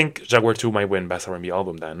 I think Jaguar 2 might win Best R&B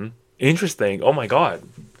Album then. Interesting. Oh my god.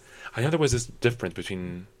 I know there was this difference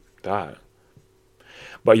between that.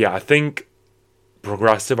 But yeah, I think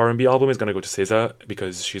Progressive R&B Album is going to go to SZA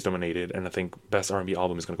because she's nominated, and I think Best R&B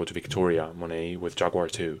Album is going to go to Victoria Monet with Jaguar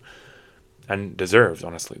 2. And deserved,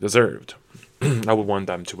 honestly. Deserved. I would want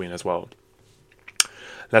them to win as well.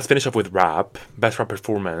 Let's finish up with rap. Best Rap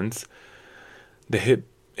Performance. The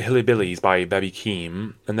Hillybillies by Baby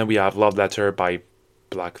Keem. And then we have Love Letter by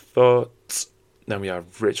Black Thought. Then we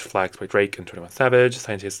have Rich Flex by Drake and 21 Savage.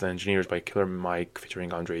 Scientists and Engineers by Killer Mike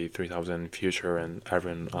featuring Andre 3000, Future, and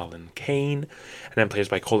Aaron Allen Kane. And then Players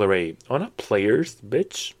by Cola Ray. Oh, not Players,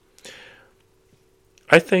 bitch.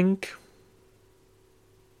 I think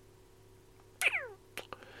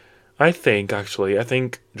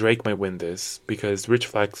Drake might win this because Rich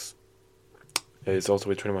Flex is also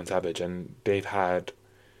with 21 Savage, and they've had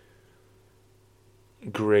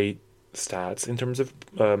great stats in terms of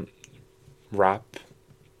rap.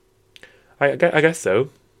 I guess so.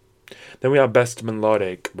 Then we have Best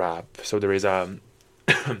Melodic Rap. So there is a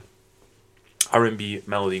R&B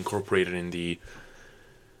melody incorporated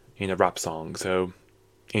in a rap song. So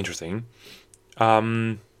interesting.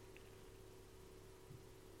 Yeah,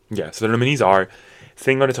 so the nominees are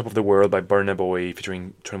Sing on the Top of the World by Burna Boy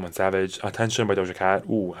featuring 21 Savage, Attention by Doja Cat,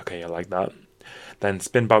 ooh, okay, I like that. Then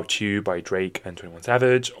Spin About You by Drake and 21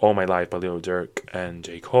 Savage, All My Life by Lil Durk and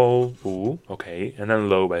J. Cole, ooh, okay. And then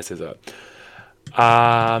Low by SZA.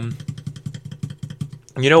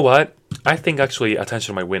 You know what? I think actually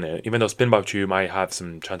Attention might win it, even though Spin About You might have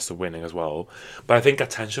some chance of winning as well. But I think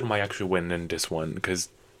Attention might actually win in this one, because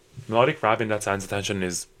melodic rap in that sense, Attention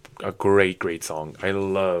is a great song. I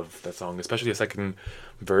love that song, especially the second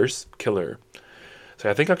verse, killer. So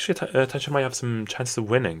I think actually Attention might have some chance of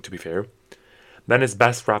winning, to be fair. Then it's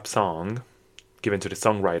Best Rap Song, given to the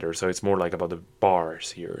songwriter, so it's more like about the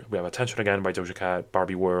bars here. We have Attention again by Doja Cat,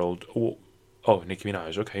 Barbie World. Oh, Nicki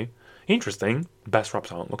Minaj, okay. Interesting. Best Rap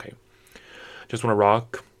Song, okay. Just Wanna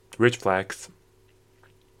Rock, Rich Flex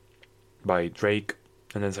by Drake,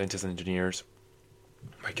 and then Scientists and Engineers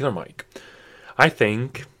by Killer Mike. I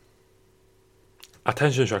think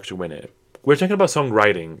Attention should actually win it. We're talking about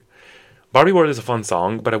songwriting. Barbie World is a fun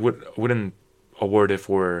song, but I wouldn't award it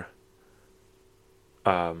for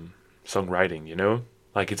songwriting, you know?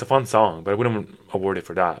 Like, it's a fun song, but I wouldn't award it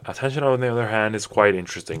for that. Attention, on the other hand, is quite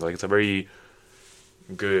interesting. Like, it's a very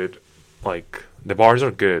good, like, the bars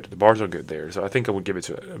are good. The bars are good there. So I think I would give it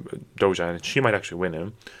to Doja, and she might actually win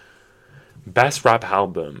it. Best Rap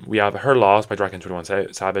Album. We have Her Loss by Drake and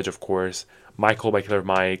 21 Savage, of course. Michael by Killer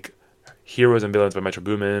Mike. Heroes and Villains by Metro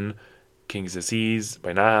Boomin, King's Disease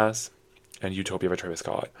by Nas, and Utopia by Travis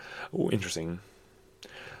Scott. Oh, interesting.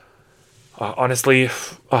 Honestly,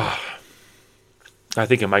 I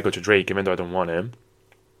think it might go to Drake, even though I don't want him.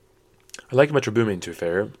 I like Metro Boomin, to be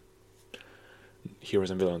fair. Heroes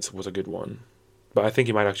and Villains was a good one. But I think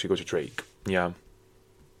he might actually go to Drake. Yeah.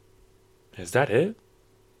 Is that it?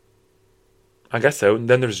 I guess so.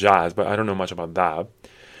 Then there's jazz, but I don't know much about that.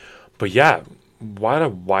 But yeah, what a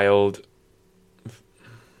wild...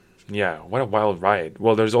 Yeah, what a wild ride.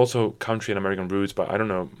 Well, there's also country and American roots, but I don't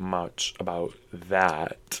know much about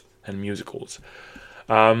that and musicals.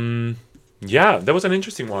 Yeah, that was an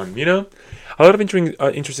interesting one, you know? A lot of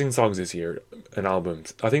interesting songs this year and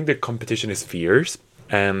albums. I think the competition is fierce,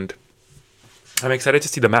 and I'm excited to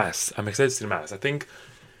see the mass. I think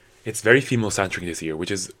it's very female-centric this year,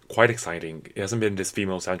 which is quite exciting. It hasn't been this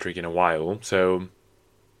female-centric in a while, so...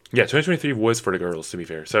 Yeah, 2023 was for the girls, to be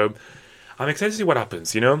fair. So I'm excited to see what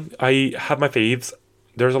happens, you know? I have my faves.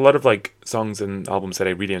 There's a lot of, like, songs and albums that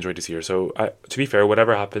I really enjoyed this year. So, to be fair,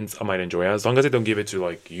 whatever happens, I might enjoy it. As long as I don't give it to,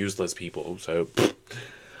 like, useless people. So,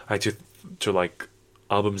 I to like,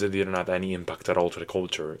 albums that didn't have any impact at all to the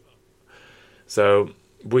culture. So,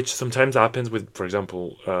 which sometimes happens with, for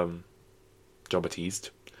example, John Batiste.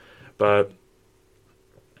 But,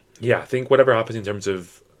 yeah, I think whatever happens in terms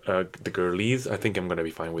of the girlies, I think I'm going to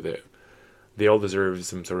be fine with it. They all deserve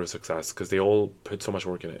some sort of success because they all put so much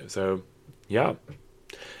work in it. So, yeah.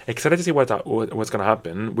 Excited to see what's going to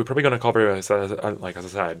happen. We're probably going to cover, as I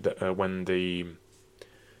said, when the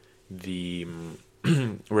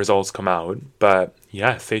results come out. But,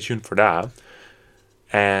 yeah, stay tuned for that.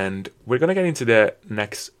 And we're going to get into the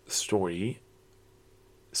next story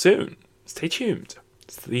soon. Stay tuned.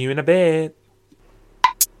 See you in a bit.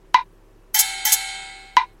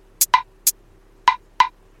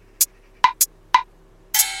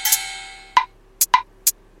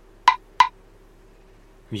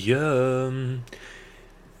 Yeah.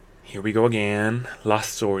 Here we go again.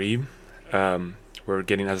 Last story. We're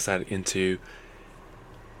getting, as I said, into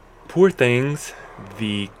Poor Things,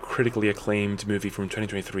 the critically acclaimed movie from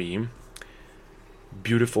 2023.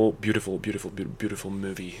 Beautiful, beautiful, beautiful, beautiful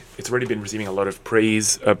movie. It's already been receiving a lot of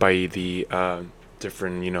praise by the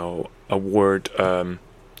different, award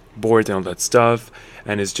boards and all that stuff.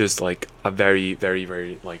 And it's just like a very, very,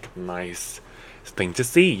 very like nice thing to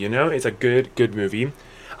see. It's a good movie.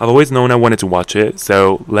 I've always known I wanted to watch it,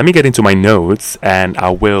 so let me get into my notes and I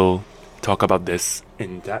will talk about this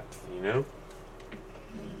in depth,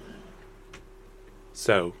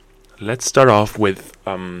 So, let's start off with,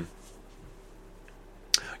 I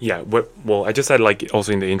just said, like,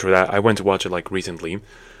 also in the intro that I went to watch it, like, recently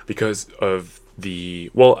because of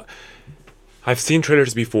I've seen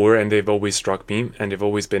trailers before and they've always struck me and they've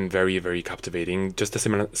always been very, very captivating. Just the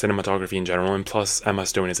cinematography in general, and plus Emma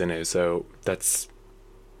Stone is in it, so that's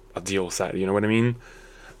a deal set, you know what I mean?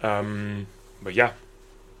 But yeah.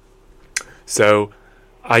 So,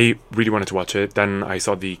 I really wanted to watch it. Then I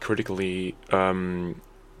saw the critically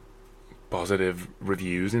positive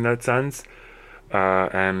reviews in that sense,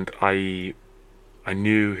 and I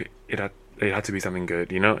knew it had to be something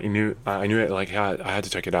good. I knew it. Like I had to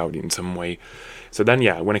check it out in some way. So then,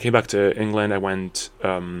 yeah, when I came back to England, I went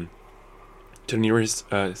to the nearest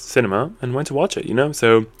cinema and went to watch it.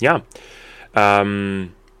 So yeah.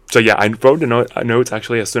 So yeah, I wrote the notes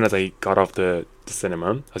actually as soon as I got off the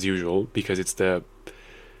cinema, as usual, because it's the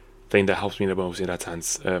thing that helps me the most in that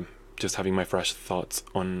sense. Just having my fresh thoughts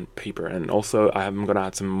on paper, and also I'm gonna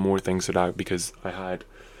add some more things to that because I had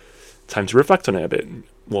time to reflect on it a bit.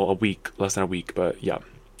 Well, less than a week, but yeah.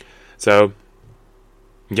 So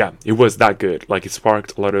yeah, it was that good. Like, it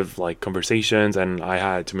sparked a lot of like conversations, and I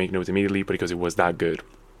had to make notes immediately because it was that good.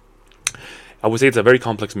 I would say it's a very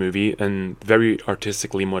complex movie and very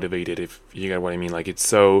artistically motivated, if you get what I mean. Like,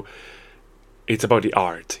 it's about the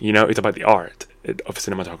art, it's about the art of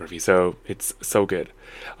cinematography. So it's so good.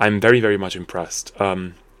 I'm very, very much impressed. I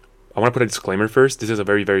want to put a disclaimer first. This is a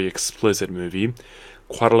very, very explicit movie.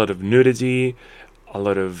 Quite a lot of nudity,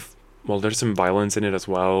 there's some violence in it as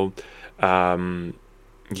well.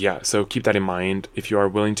 Yeah, so keep that in mind. If you are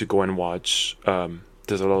willing to go and watch,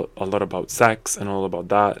 there's a lot about sex and all about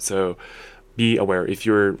that. So be aware if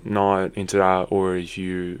you're not into that, or if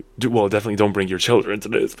you do, definitely don't bring your children to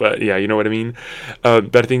this, but yeah, you know what I mean.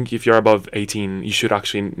 But I think if you're above 18, you should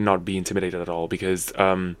actually not be intimidated at all, because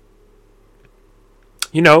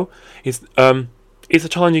it's a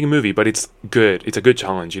challenging movie, but it's good. It's a good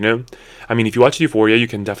challenge, I mean, if you watch Euphoria, you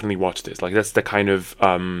can definitely watch this. Like, that's the kind of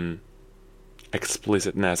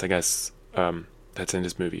explicitness, I guess, that's in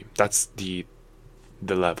this movie. That's the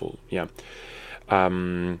level, yeah.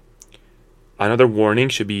 Another warning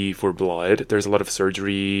should be for blood. There's a lot of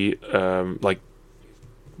surgery,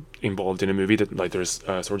 involved in a movie. That like there's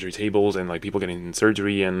surgery tables and like people getting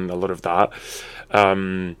surgery and a lot of that.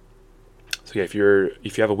 So yeah, if you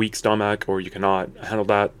have a weak stomach or you cannot handle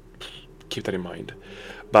that, keep that in mind.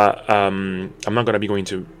 But I'm not going to be going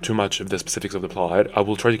into too much of the specifics of the plot. I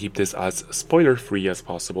will try to keep this as spoiler free as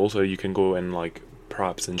possible, so you can go and like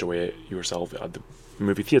perhaps enjoy it yourself at the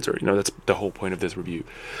movie theater. That's the whole point of this review.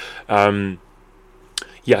 So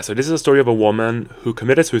this is a story of a woman who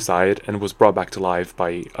committed suicide and was brought back to life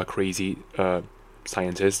by a crazy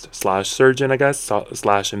scientist slash surgeon, I guess,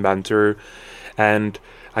 slash inventor. And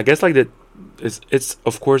I guess like that it's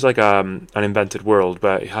of course like an invented world,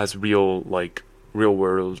 but it has real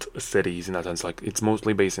world cities in that sense. Like it's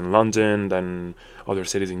mostly based in London than other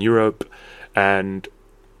cities in Europe, and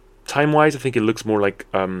time wise I think it looks more like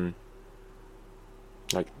early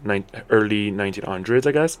 1900s,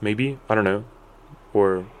 I guess, maybe, I don't know,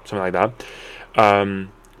 or something like that.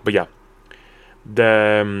 But yeah,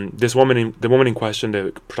 the woman in question,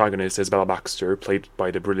 the protagonist, is Bella Baxter, played by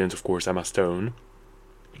the brilliant, of course, Emma Stone.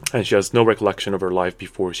 And she has no recollection of her life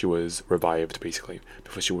before she was revived, basically,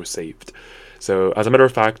 before she was saved. So, as a matter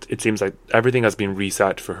of fact, it seems like everything has been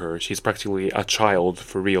reset for her. She's practically a child,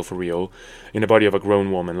 for real, in the body of a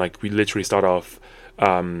grown woman. Like, we literally start off,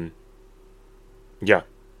 from the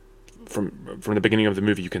beginning of the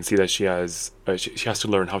movie, you can see that she has to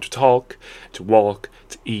learn how to talk, to walk,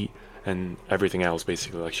 to eat, and everything else,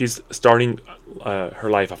 basically. Like, she's starting her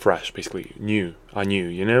life afresh, basically,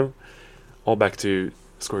 anew, all back to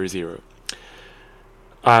square zero.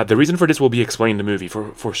 The reason for this will be explained in the movie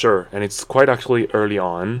for sure, and it's quite actually early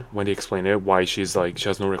on when they explain it, why she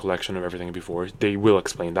has no recollection of everything before. They will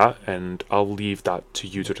explain that, and I'll leave that to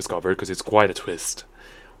you to discover, because it's quite a twist.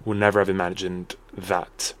 Would never have imagined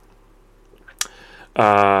that.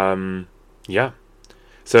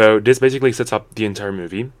 So this basically sets up the entire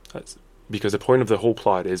movie, because the point of the whole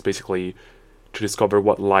plot is basically to discover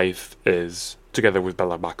what life is, together with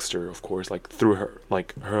Bella Baxter, of course. Like, through her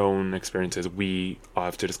own experiences, we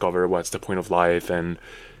have to discover what's the point of life and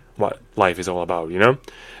what life is all about,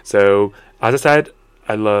 So, as I said,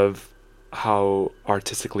 I love how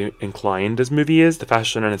artistically inclined this movie is. The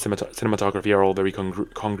fashion and the cinematography are all very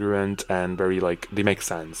congruent and very, they make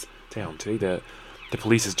sense. Damn, today the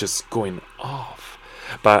police is just going off.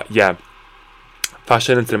 But yeah,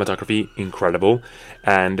 fashion and cinematography, incredible.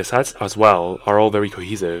 And the sets as well are all very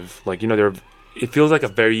cohesive. It feels like a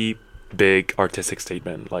very big artistic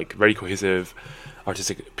statement, very cohesive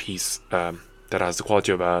artistic piece that has the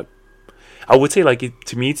quality of I would say,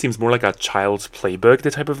 to me, it seems more like a child's playbook,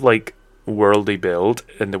 the type of, world they build,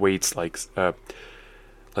 and the way it's, the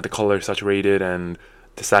color saturated and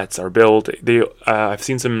the sets are built. I've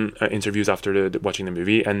seen some interviews after watching the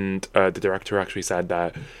movie, and the director actually said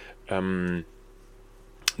that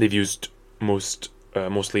they've used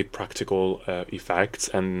mostly practical effects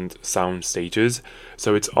and sound stages,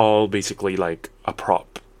 so it's all basically like a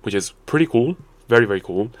prop, which is pretty cool, very, very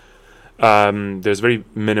cool. There's very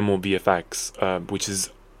minimal VFX, which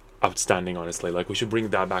is outstanding, honestly. We should bring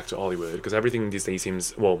that back to Hollywood, because everything these days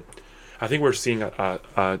seems, I think we're seeing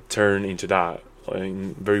a turn into that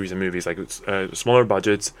in very recent movies, smaller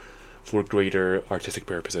budgets for greater artistic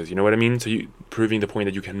purposes, you know what I mean? So proving the point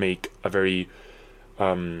that you can make a very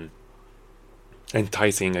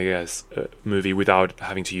enticing, I guess, movie without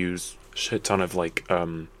having to use shit ton of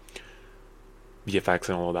VFX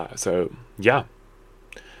and all of that. So yeah,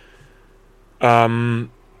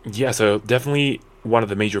 so definitely one of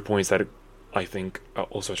the major points that I think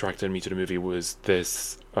also attracted me to the movie was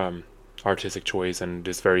this artistic choice and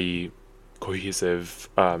this very cohesive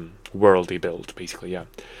world they built, basically.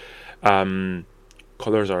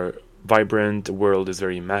 Colors are vibrant, the world is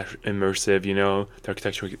very immersive, the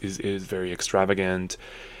architecture is very extravagant.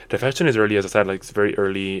 The fashion is early, as I said, it's very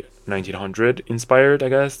early 1900 inspired, I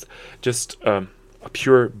guess. Just a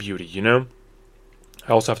pure beauty, I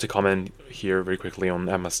also have to comment here very quickly on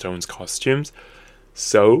Emma Stone's costumes.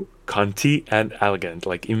 So cunty and elegant.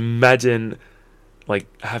 Imagine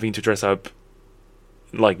having to dress up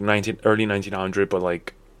early 1900,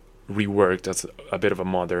 but reworked as a bit of a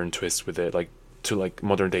modern twist with it, to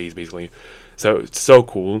modern days, basically. So it's so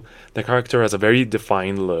cool. The character has a very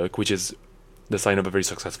defined look, which is the sign of a very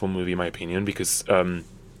successful movie, in my opinion, because a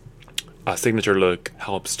signature look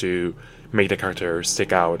helps to make the character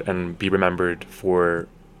stick out and be remembered for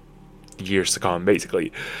years to come,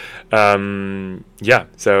 basically.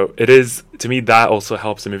 So it is, to me, that also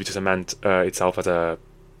helps the movie to cement itself as a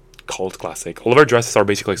cult classic. All of our dresses are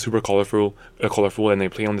basically super colorful, and they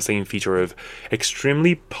play on the same feature of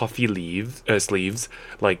extremely puffy sleeves,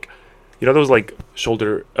 you know those like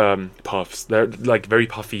shoulder puffs. They're like very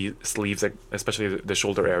puffy sleeves, like, especially the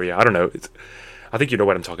shoulder area. I don't know. I think you know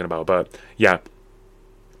what I'm talking about. But yeah,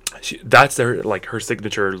 that's her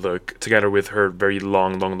signature look, together with her very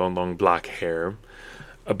long black hair.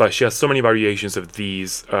 But she has so many variations of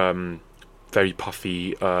these very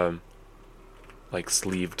puffy like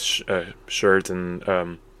sleeved shirt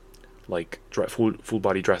and like full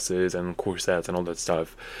body dresses and corsets and all that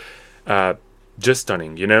stuff. Just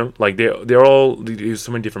stunning, you know. Like they use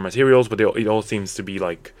so many different materials, but it all seems to be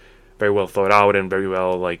like very well thought out and very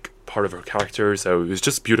well like part of her character. So it was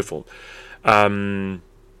just beautiful. And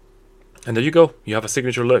there you go. You have a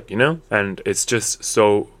signature look, you know, and it's just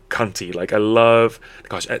so cunty. Like I love,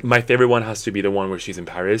 gosh, my favorite one has to be the one where she's in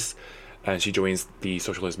Paris and she joins the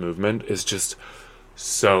socialist movement. It's just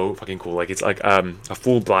so fucking cool. Like it's like a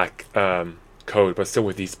full black coat, but still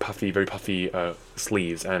with these very puffy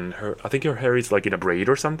sleeves. And I think her hair is like in a braid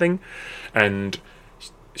or something, and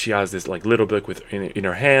she has this like little book in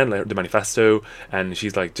her hand, like the manifesto, and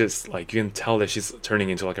she's like just like you can tell that she's turning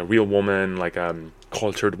into like a real woman, like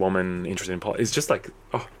cultured woman interested in politics. It's just like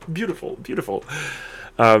beautiful.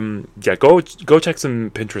 Yeah, go check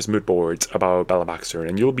some Pinterest mood boards about Bella Baxter,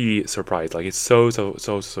 and you'll be surprised. Like it's so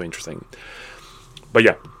interesting. But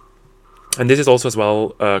yeah, and this is also as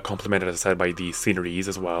well complemented, as I said, by the sceneries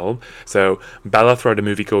as well. So Bella throughout the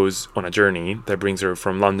movie goes on a journey that brings her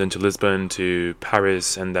from London to Lisbon to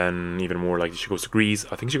Paris, and then even more, like she goes to Greece.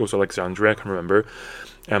 I think she goes to Alexandria, I can't remember.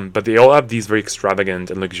 But they all have these very extravagant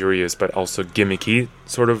and luxurious, but also gimmicky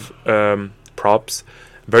sort of props.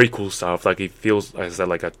 Very cool stuff. Like it feels, as I said,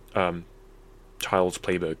 like a child's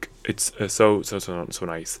playbook. It's so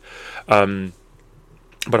nice.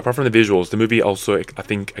 But apart from the visuals, the movie also, I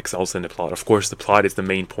think, excels in the plot. Of course, the plot is the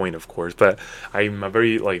main point, of course. But I'm a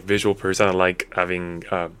very like visual person. I like having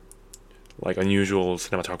like unusual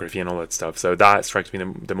cinematography and all that stuff. So that strikes me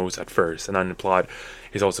the most at first. And then the plot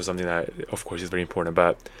is also something that, of course, is very important.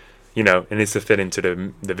 But you know, it needs to fit into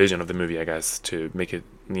the vision of the movie, I guess, to make it,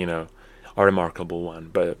 you know, a remarkable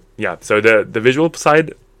one. But yeah, so the visual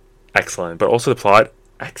side, excellent. But also the plot,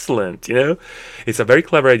 excellent. You know, it's a very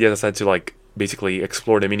clever idea, as I said, to like basically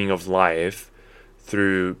explore the meaning of life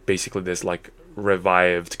through basically this like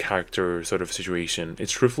revived character sort of situation.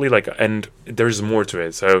 It's truthfully like, and there's more to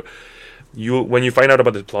it. So when you find out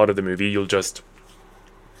about the plot of the movie, you'll just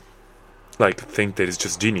like think that it's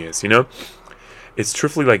just genius, you know? It's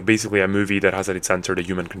truthfully like basically a movie that has at its center the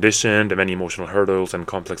human condition, the many emotional hurdles and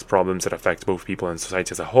complex problems that affect both people and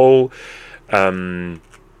society as a whole.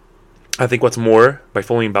 I think what's more, by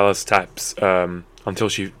following Bella's steps until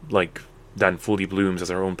she like then fully blooms as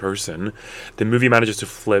her own person, the movie manages to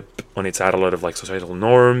flip on its head a lot of like societal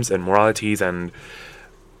norms and moralities and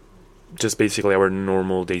just basically our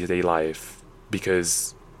normal day-to-day life,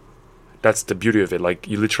 because that's the beauty of it. Like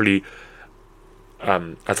you literally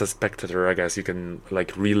as a spectator, I guess, you can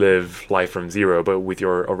like relive life from zero, but with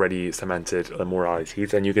your already cemented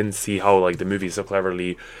moralities, and you can see how like the movie is so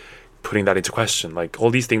cleverly putting that into question. Like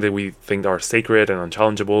all these things that we think are sacred and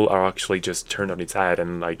unchallengeable are actually just turned on its head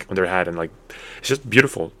and like on their head, and like it's just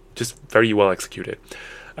beautiful, just very well executed.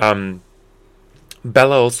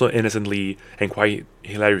 Bella also innocently and quite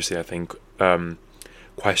hilariously, I think,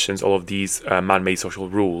 questions all of these man-made social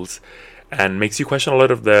rules, and makes you question a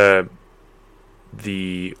lot of the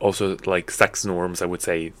also like sex norms, I would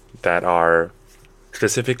say, that are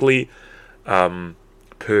specifically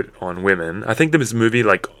put on women. I think this movie,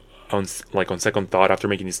 like on second thought, after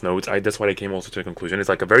making these notes, that's why I came also to the conclusion. It's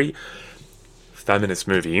like a very feminist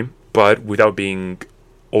movie, but without being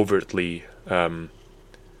overtly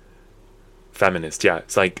feminist. Yeah,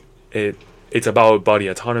 it's like it's about body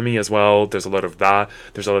autonomy as well. There's a lot of that.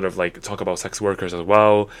 There's a lot of like talk about sex workers as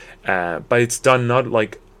well, but it's done not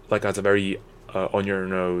like as a very on your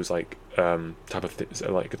nose like type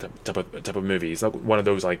of movie. It's not one of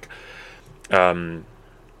those like a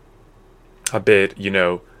bit, you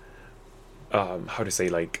know, how to say,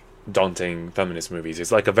 like daunting feminist movies.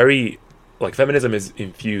 It's like a very like feminism is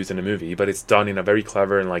infused in the movie, but it's done in a very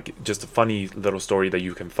clever and like just a funny little story that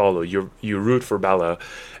you can follow. You root for Bella,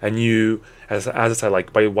 and you, as I said,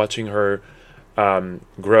 like by watching her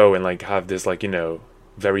grow and like have this like, you know,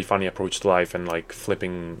 very funny approach to life and like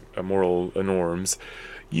flipping moral norms,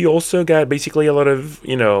 you also get basically a lot of,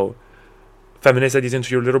 you know, feminist ideas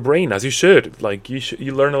into your little brain, as you should. Like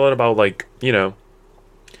you learn a lot about like, you know,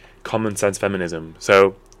 common sense feminism.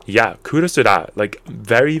 So yeah, kudos to that. Like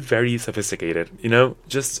very, very sophisticated, you know,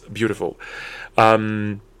 just beautiful.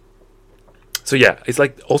 So yeah, it's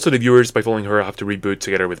like also the viewers, by following her, have to reboot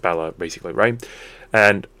together with Bella, basically, right?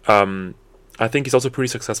 And I think it's also pretty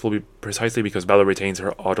successful precisely because Bella retains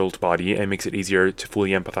her adult body and makes it easier to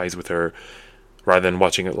fully empathize with her rather than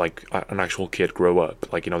watching it like an actual kid grow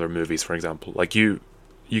up, like in other movies, for example. Like you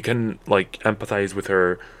can like empathize with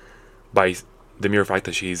her by the mere fact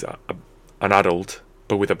that she's an adult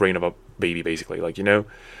but with the brain of a baby, basically. Like, you know,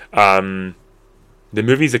 the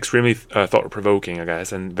movie is extremely thought-provoking, I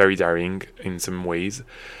guess, and very daring in some ways.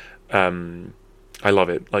 I love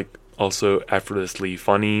it. Like, also effortlessly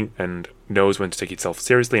funny and knows when to take itself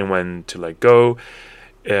seriously and when to let go.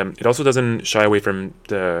 It also doesn't shy away from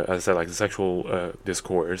the, as I said, like the sexual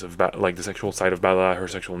discourse of like the sexual side of Bella, her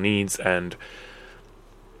sexual needs, and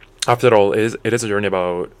after all, it is a journey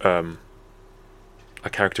about a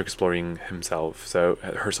character exploring herself.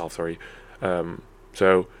 Sorry.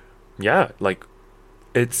 So yeah, like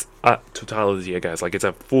it's a totality, I guess. Like it's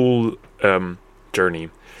a full journey.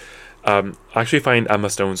 I actually find Emma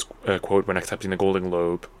Stone's quote when accepting the Golden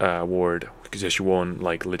Globe award, because she won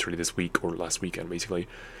like literally this week or last weekend, basically,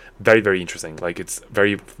 very, very interesting. Like it's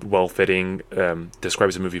very well fitting.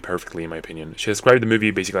 Describes the movie perfectly, in my opinion. She described the movie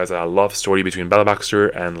basically as a love story between Bella Baxter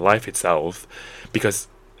and life itself, because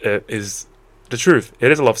it is the truth.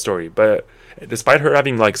 It is a love story, but despite her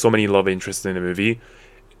having like so many love interests in the movie,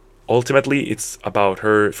 ultimately it's about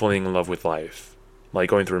her falling in love with life. Like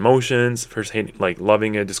going through emotions, first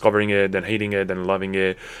loving it, discovering it, then hating it, then loving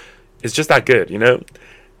it. It's just that good, you know?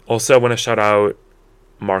 Also, I want to shout out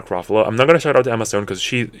Mark Ruffalo. I'm not going to shout out to Emma Stone because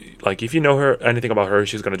she, like, if you know her, anything about her,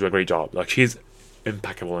 she's going to do a great job. Like, she's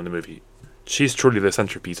impeccable in the movie. She's truly the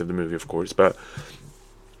centerpiece of the movie, of course. But,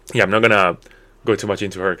 yeah, I'm not going to go too much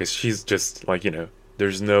into her because she's just, like, you know,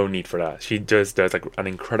 there's no need for that. She just does, like, an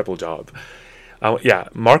incredible job. Yeah,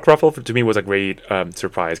 Mark Ruffalo to me was a great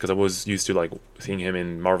surprise because I was used to like seeing him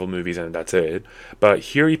in Marvel movies and that's it. But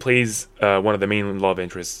here he plays one of the main love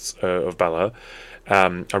interests of Bella,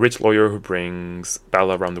 a rich lawyer who brings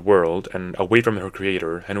Bella around the world and away from her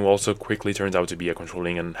creator, and who also quickly turns out to be a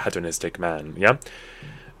controlling and hedonistic man. Yeah,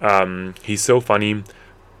 he's so funny,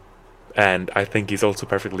 and I think he's also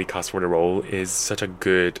perfectly cast for the role. Is such a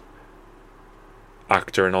good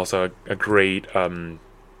actor and also a great,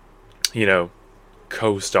 you know,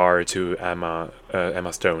 co-star to Emma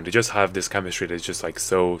Stone. They just have this chemistry that's just like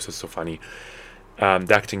so funny.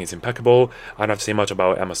 The acting is impeccable. I don't have to say much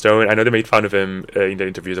about Emma Stone. I know they made fun of him in the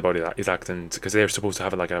interviews about his accent because they're supposed to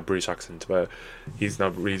have like a British accent, but he's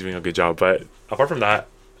not really doing a good job. But apart from that,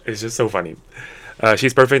 it's just so funny.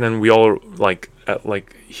 She's perfect, and we all like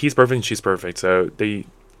he's perfect and she's perfect. So they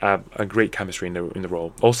have a great chemistry in the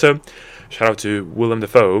role. Also, shout out to Willem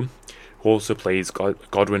Dafoe, who also plays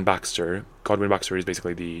Godwin Baxter. Godwin Baxter is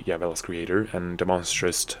basically the Bella's creator and the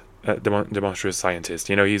monstrous scientist.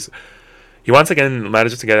 You know, he once again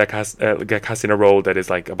manages to get cast in a role that is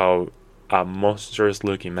like about a monstrous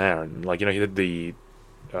looking man. Like, you know, he did the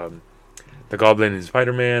Goblin in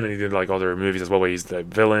Spider-Man, and he did like other movies as well where he's the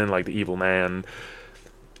villain, like the evil man.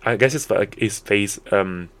 I guess it's like his face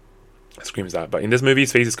screams that, but in this movie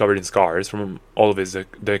his face is covered in scars from all of his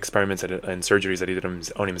the experiments and surgeries that he did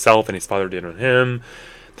on himself and his father did on him.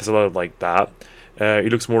 There's a lot of like that. He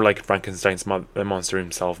looks more like Frankenstein's monster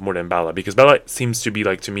himself more than Bella, because Bella seems to be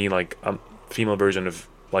like, to me, like a female version of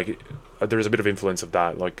like there's a bit of influence of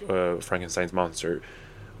that, like Frankenstein's monster,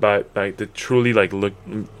 but like the truly like look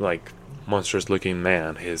like monstrous looking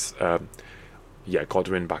man is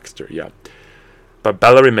Godwin Baxter. Yeah, but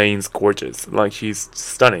Bella remains gorgeous. Like, she's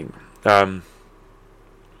stunning. I'm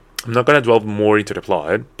not gonna delve more into the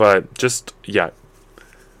plot, but just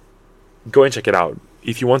go and check it out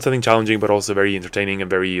if you want something challenging but also very entertaining and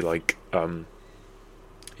very like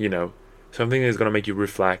you know, something that's gonna make you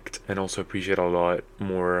reflect and also appreciate a lot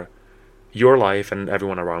more your life and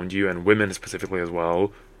everyone around you, and women specifically as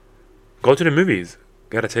well. Go to the movies,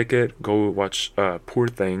 get a ticket, go watch Poor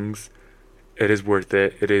Things. It is worth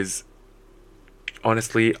it. It is,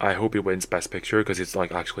 honestly, I hope it wins Best Picture because it's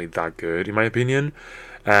like actually that good in my opinion,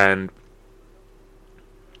 and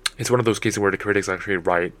it's one of those cases where the critics actually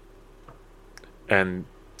write and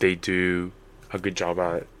they do a good job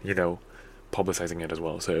at, you know, publicizing it as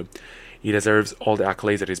well. So he deserves all the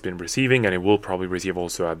accolades that he's been receiving, and it will probably receive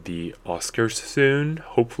also at the Oscars soon,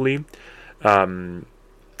 hopefully.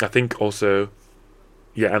 I think also,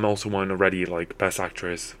 Emma also won already like Best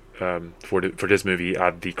Actress for this movie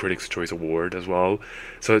at the Critics' Choice Award as well.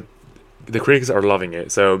 So the critics are loving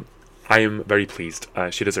it. So I am very pleased.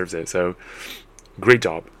 She deserves it. So great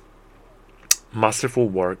job. Masterful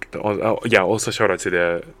work. Also shout out to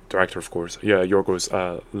the director, of course. Yorgos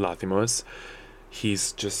Lanthimos.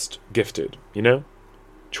 He's just gifted, you know?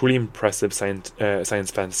 Truly impressive science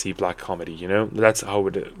fantasy black comedy, you know? That's how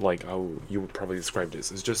you would probably describe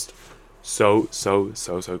this. It's just So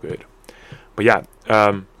good. But yeah,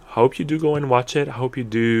 hope you do go and watch it. I hope you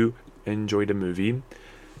do enjoy the movie.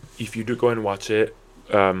 If you do go and watch it,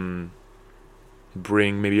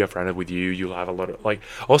 bring maybe a friend with you. You'll have a lot of like.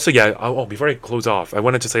 Also, yeah. Oh, before I close off, I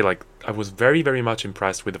wanted to say like I was very very much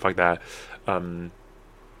impressed with the fact that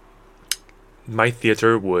my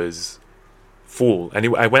theater was full, and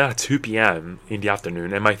I went at 2 p.m. in the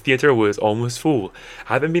afternoon, and my theater was almost full.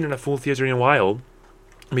 I haven't been in a full theater in a while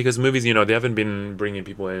because movies, they haven't been bringing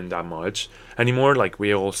people in that much anymore. Like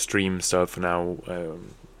we all stream stuff now.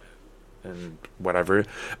 And whatever,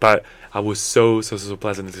 but I was so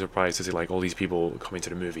pleasantly surprised to see like all these people coming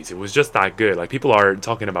to the movies. It was just that good. Like people are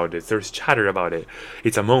talking about it, there's chatter about it.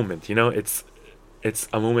 It's a moment, it's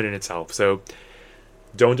a moment in itself. So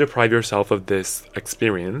don't deprive yourself of this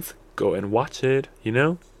experience. Go and watch it,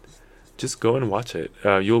 just go and watch it.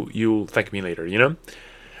 You'll thank me later,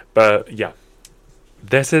 but yeah,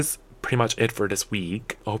 this is pretty much it for this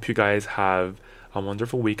week. I hope you guys have a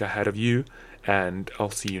wonderful week ahead of you, and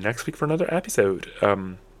I'll see you next week for another episode.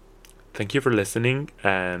 Thank you for listening,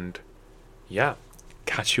 and yeah,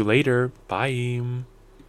 catch you later. Bye.